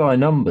Brew by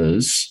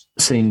Numbers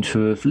seem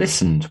to have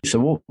listened. So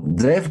what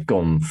they've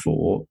gone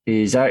for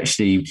is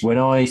actually, when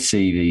I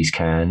see these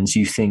cans,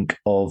 you think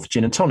of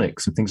gin and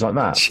tonics and things like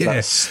that. Yeah.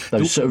 That's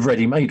those sort of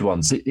ready-made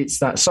ones. It's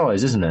that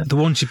size, isn't it? The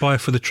ones you buy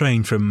for the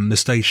train from the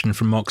station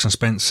from Marks and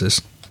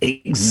Spencer's.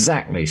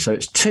 Exactly. So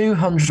it's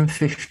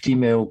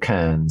 250ml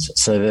cans.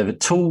 So they're the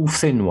tall,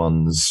 thin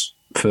ones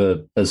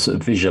as a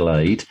visual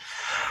aid.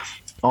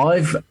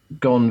 I've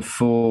gone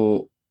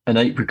for an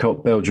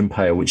apricot Belgian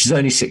pale, which is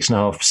only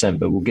 6.5%,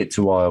 but we'll get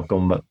to why I've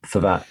gone for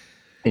that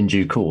in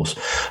due course.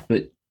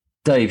 But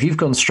Dave, you've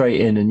gone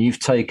straight in and you've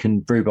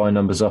taken Brew by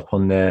Numbers up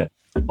on their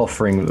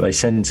offering that they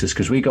sent us,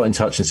 because we got in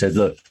touch and said,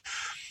 look,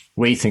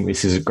 we think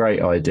this is a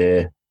great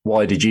idea.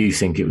 Why did you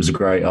think it was a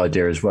great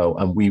idea as well?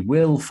 And we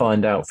will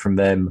find out from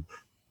them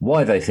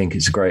why they think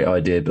it's a great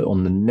idea, but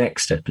on the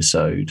next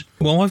episode.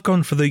 Well, I've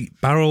gone for the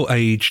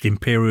barrel-aged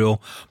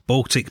Imperial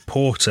Baltic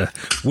Porter,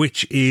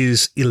 which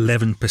is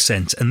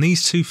 11%. And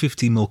these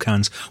 250ml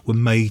cans were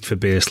made for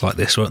beers like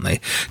this, weren't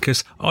they?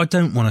 Because I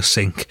don't want to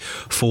sink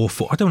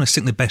I don't want to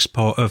sink the best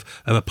part of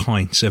a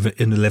pint of an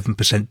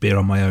 11% beer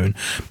on my own.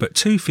 But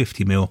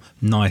 250ml,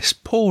 nice,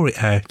 pour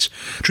it out,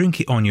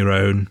 drink it on your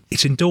own.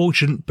 It's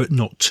indulgent, but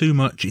not too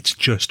much. It's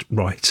just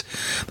right.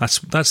 That's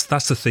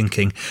the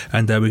thinking,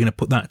 and we're going to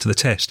put that to the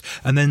test.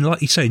 And then,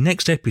 like you say,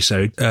 next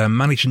episode,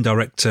 managing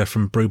director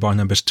from Brew by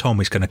Numbers,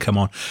 Tom, is going to come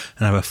on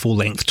and have a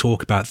full-length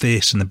talk about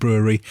this and the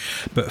brewery.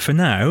 But for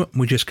now,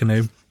 we're just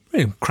going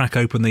to crack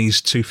open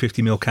these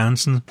 250ml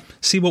cans and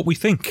see what we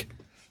think.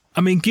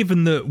 I mean,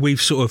 given that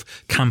we've sort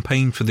of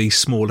campaigned for these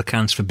smaller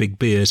cans for big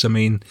beers, I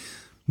mean,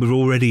 we're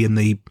already in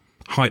the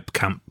hype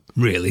camp,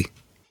 really.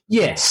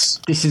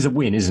 Yes, this is a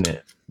win, isn't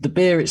it? The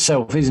beer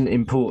itself isn't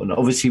important.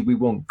 Obviously, we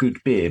want good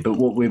beer, but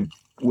what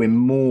we're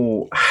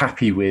more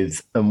happy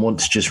with and want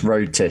to just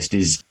road test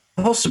is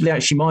possibly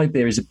actually my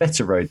beer is a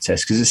better road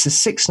test, because it's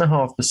a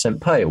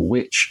 6.5% pale,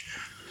 which,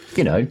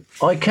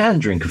 I can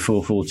drink a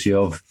 440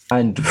 of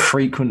and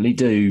frequently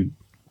do,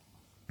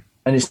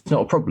 and it's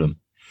not a problem.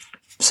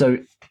 So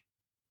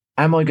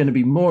am I going to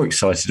be more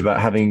excited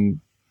about having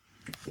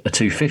a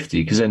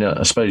 250? Because then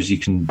I suppose you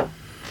can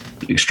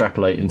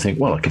extrapolate and think,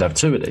 well, I could have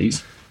two of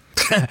these.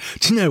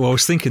 Do you know, I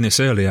was thinking this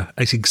earlier.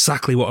 It's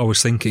exactly what I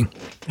was thinking.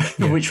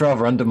 Yeah. Which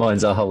rather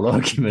undermines our whole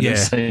argument at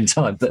the same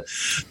time.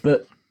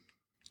 But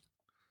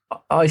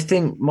I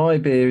think my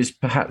beer is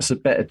perhaps a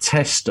better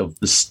test of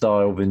the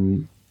style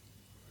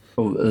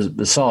or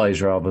the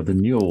size rather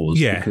than yours.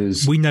 Yeah,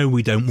 because we know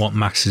we don't want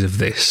masses of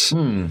this.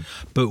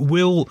 But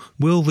will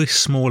this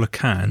smaller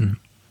can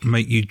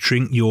make you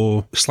drink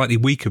your slightly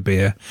weaker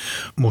beer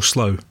more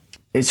slow?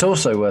 It's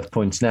also worth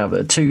pointing out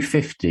that at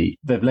 250,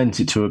 they've lent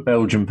it to a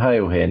Belgian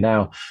pale here.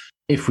 Now,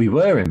 if we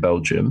were in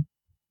Belgium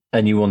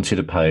and you wanted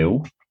a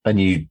pale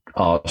and you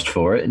asked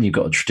for it and you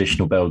got a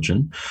traditional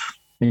Belgian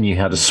and you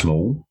had a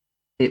small,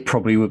 it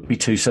probably would be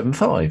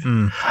 275.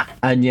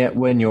 And yet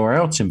when you're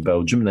out in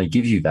Belgium and they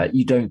give you that,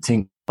 you don't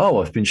think,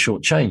 oh, I've been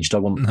shortchanged.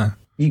 No.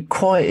 You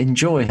quite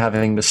enjoy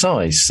having the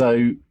size.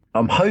 So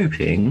I'm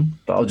hoping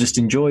that I'll just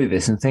enjoy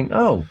this and think,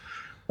 oh,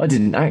 I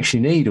didn't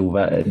actually need all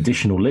that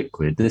additional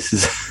liquid. This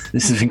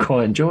has been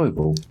quite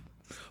enjoyable.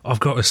 I've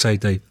got to say,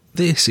 Dave,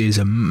 this is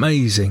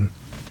amazing.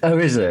 Oh,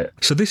 is it?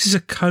 So this is a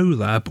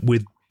collab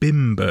with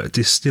Bimber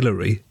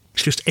Distillery.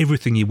 It's just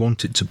everything you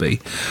want it to be.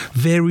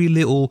 Very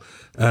little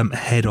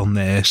head on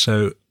there,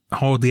 so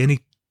hardly any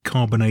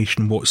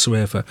carbonation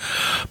whatsoever.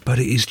 But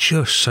it is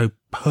just so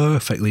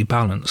perfectly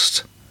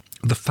balanced.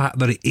 The fact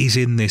that it is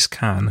in this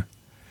can,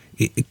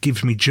 it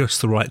gives me just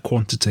the right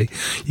quantity.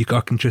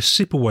 I can just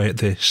sip away at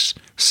this,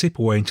 sip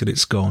away until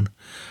it's gone,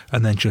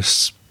 and then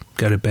just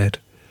go to bed.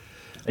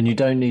 And you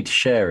don't need to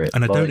share it.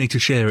 And I don't need to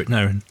share it,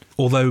 no.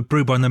 Although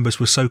Brew by Numbers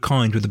was so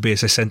kind with the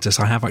beers they sent us,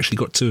 I have actually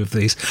got two of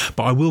these.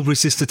 But I will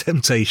resist the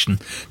temptation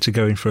to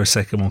go in for a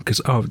second one, because,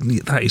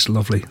 that is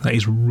lovely. That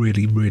is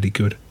really, really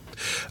good.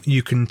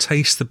 You can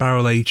taste the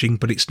barrel aging,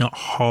 but it's not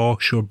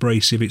harsh or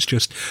abrasive. It's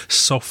just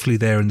softly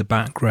there in the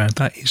background.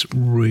 That is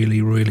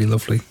really, really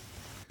lovely.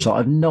 So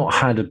I've not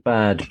had a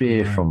bad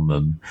beer from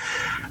them.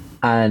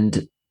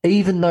 And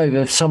even though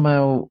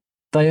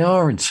they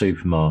are in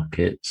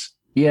supermarkets,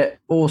 yet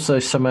also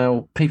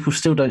somehow people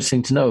still don't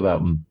seem to know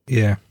about them.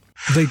 Yeah.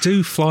 They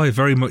do fly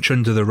very much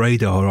under the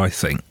radar, I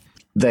think.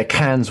 Their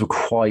cans were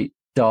quite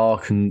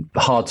dark and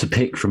hard to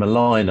pick from a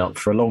lineup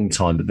for a long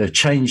time, but they've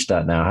changed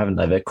that now, haven't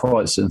they? They're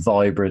quite sort of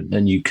vibrant,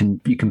 and you can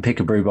pick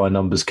a Brew by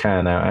Numbers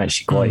can out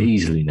actually quite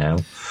easily now.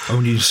 Oh,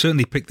 and you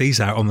certainly pick these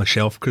out on the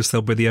shelf because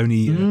they'll be the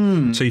only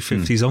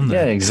 250s on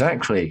there. Yeah,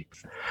 exactly.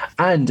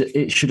 And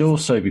it should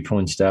also be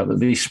pointed out that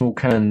these small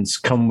cans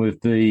come with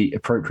the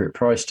appropriate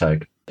price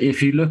tag.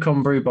 If you look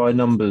on Brew by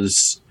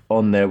Numbers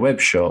on their web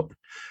shop,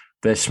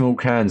 their small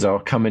cans are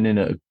coming in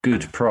at a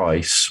good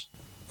price.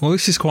 Well,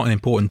 this is quite an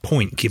important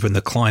point given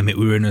the climate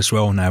we're in as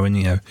well now,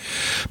 and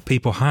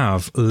people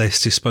have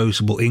less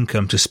disposable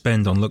income to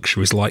spend on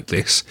luxuries like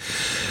this.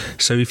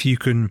 So if you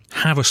can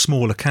have a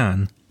smaller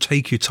can,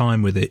 take your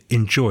time with it,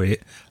 enjoy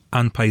it,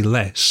 and pay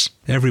less,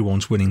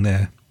 everyone's winning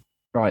there.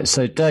 Right,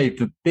 so Dave,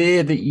 the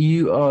beer that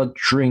you are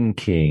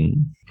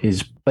drinking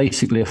is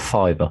basically a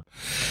 £5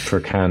 for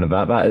a can of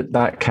that.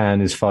 That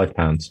can is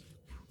 £5.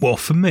 Well,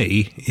 for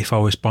me, if I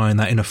was buying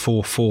that in a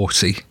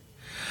 440,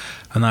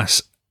 and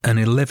that's an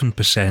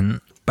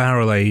 11%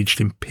 barrel-aged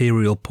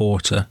Imperial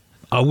Porter,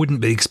 I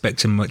wouldn't be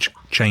expecting much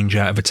change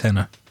out of a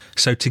tenner.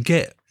 So to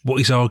get what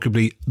is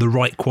arguably the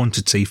right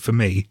quantity for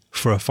me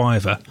for a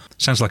 £5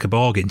 sounds like a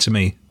bargain to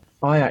me.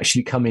 I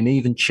actually come in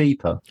even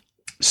cheaper.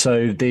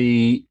 So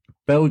the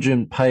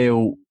Belgian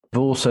Pale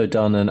have also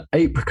done an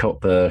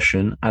apricot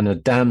version and a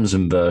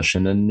damson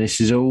version, and this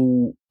is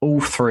all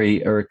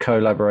three are a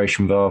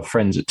collaboration with our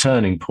friends at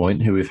Turning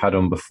Point, who we've had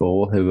on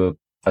before, who are,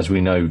 as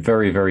we know,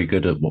 very, very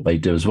good at what they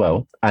do as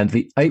well. And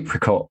the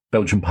apricot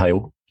Belgian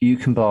Pale, you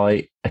can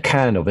buy a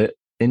can of it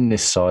in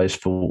this size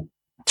for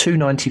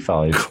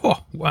 $2.95.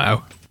 Oh,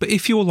 wow. But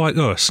if you're like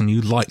us and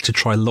you like to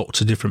try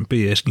lots of different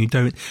beers and you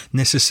don't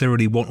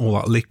necessarily want all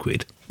that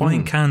liquid,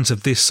 buying cans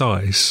of this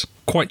size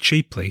quite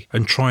cheaply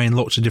and trying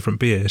lots of different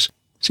beers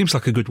seems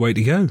like a good way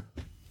to go.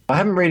 I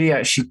haven't really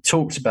actually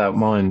talked about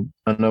mine,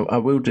 and I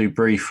will do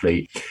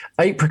briefly.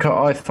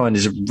 Apricot, I find,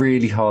 is a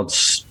really hard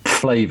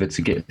flavour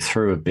to get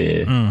through a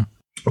beer.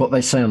 What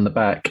they say on the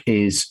back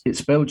is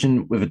it's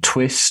Belgian with a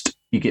twist.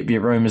 You get the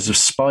aromas of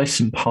spice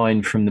and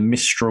pine from the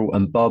Mistral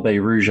and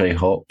Barbe Rouge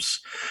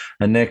hops,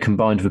 and they're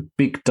combined with a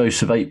big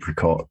dose of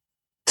apricot.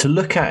 To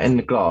look at in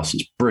the glass,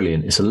 it's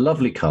brilliant. It's a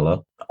lovely colour.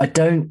 I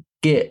don't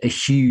get a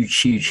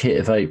huge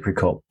hit of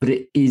apricot, but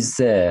it is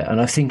there.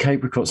 And I think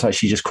apricot's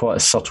actually just quite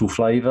a subtle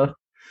flavour.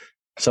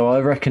 So I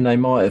reckon they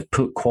might have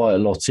put quite a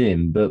lot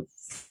in, but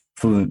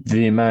for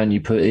the amount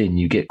you put in,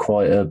 you get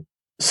quite a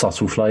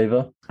subtle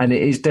flavour. And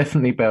it is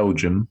definitely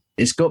Belgian.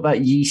 It's got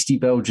that yeasty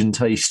Belgian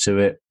taste to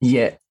it,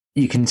 yet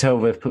you can tell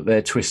they've put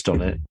their twist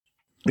on it.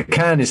 The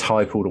can is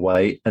hype all the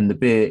way, and the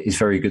beer is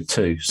very good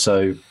too.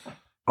 So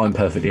I'm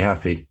perfectly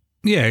happy.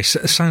 Yeah, it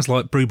sounds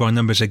like Brew by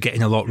Numbers are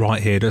getting a lot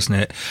right here, doesn't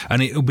it?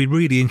 And it'll be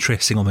really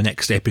interesting on the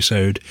next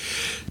episode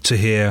to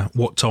hear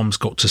what Tom's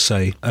got to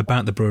say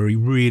about the brewery.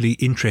 Really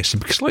interesting,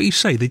 because like you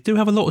say, they do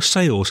have a lot of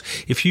sales.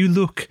 If you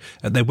look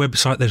at their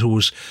website, there's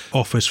always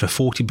offers for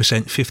 40%,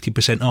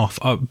 50% off.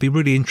 I'd be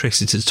really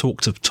interested to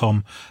talk to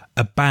Tom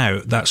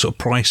about that sort of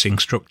pricing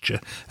structure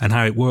and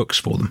how it works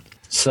for them.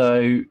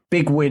 So,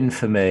 big win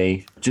for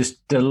me.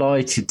 Just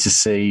delighted to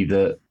see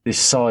that this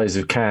size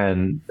of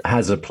can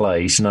has a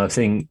place, and I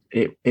think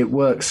it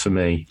works for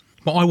me.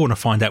 What I want to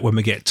find out when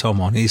we get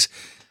Tom on is,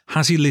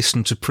 has he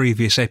listened to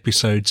previous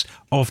episodes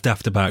of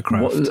Daft About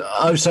Craft?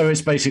 So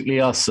it's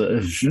basically us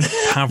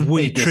that have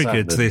we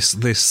triggered this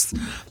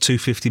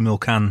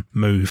 250ml can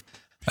move?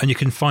 And you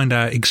can find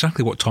out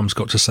exactly what Tom's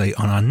got to say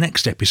on our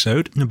next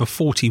episode, number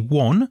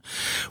 41,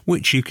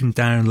 which you can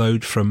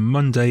download from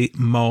Monday,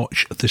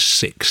 March the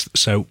 6th.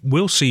 So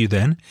we'll see you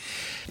then.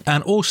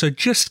 And also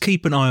just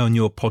keep an eye on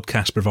your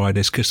podcast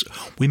providers, because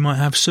we might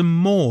have some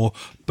more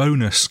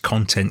bonus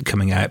content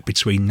coming out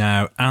between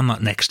now and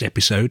that next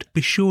episode. Be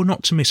sure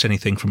not to miss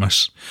anything from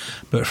us.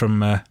 But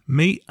from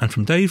me and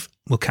from Dave,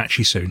 we'll catch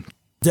you soon.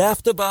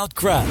 Daft About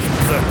Craft,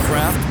 the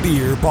craft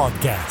beer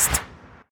podcast.